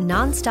us at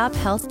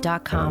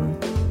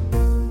nonstophealth.com.